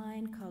a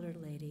fine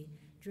colored lady,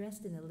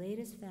 dressed in the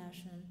latest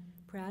fashion,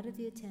 proud of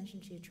the attention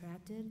she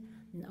attracted,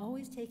 and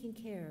always taking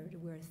care to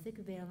wear a thick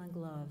veil and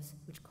gloves,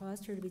 which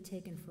caused her to be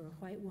taken for a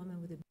white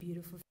woman with a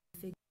beautiful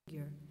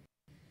figure.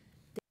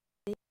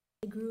 They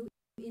grew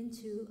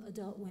into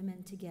adult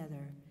women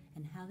together,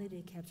 and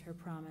Halliday kept her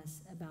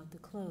promise about the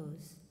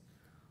clothes.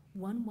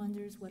 One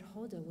wonders what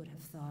Hoda would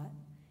have thought.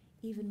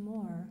 Even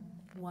more,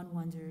 one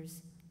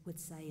wonders what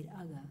Said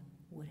Aga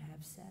would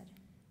have said.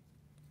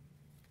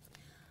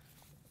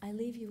 I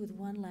leave you with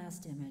one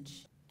last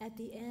image. At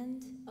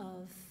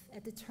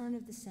the turn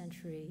of the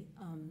century,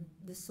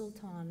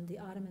 the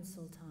Ottoman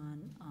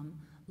Sultan,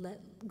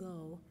 let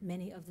go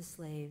many of the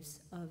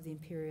slaves of the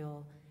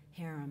imperial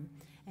harem.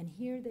 And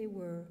here they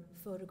were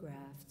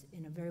photographed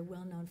in a very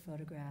well-known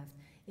photograph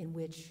in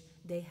which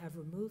they have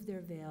removed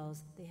their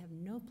veils, they have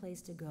no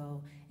place to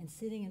go, and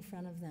sitting in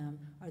front of them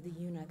are the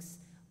eunuchs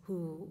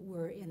who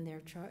were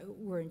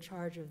in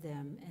charge of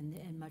them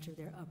and much of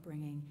their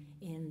upbringing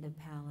in the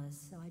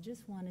palace. So I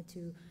just wanted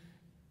to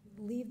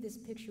leave this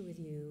picture with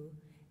you.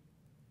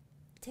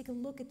 Take a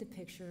look at the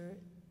picture.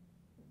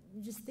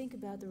 Just think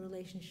about the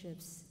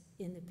relationships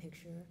in the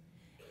picture,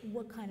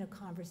 what kind of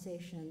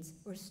conversations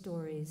or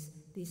stories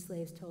these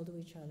slaves told to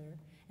each other,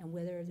 and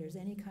whether there's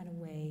any kind of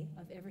way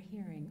of ever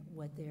hearing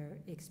what their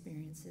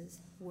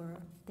experiences were.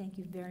 Thank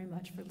you very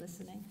much for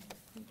listening.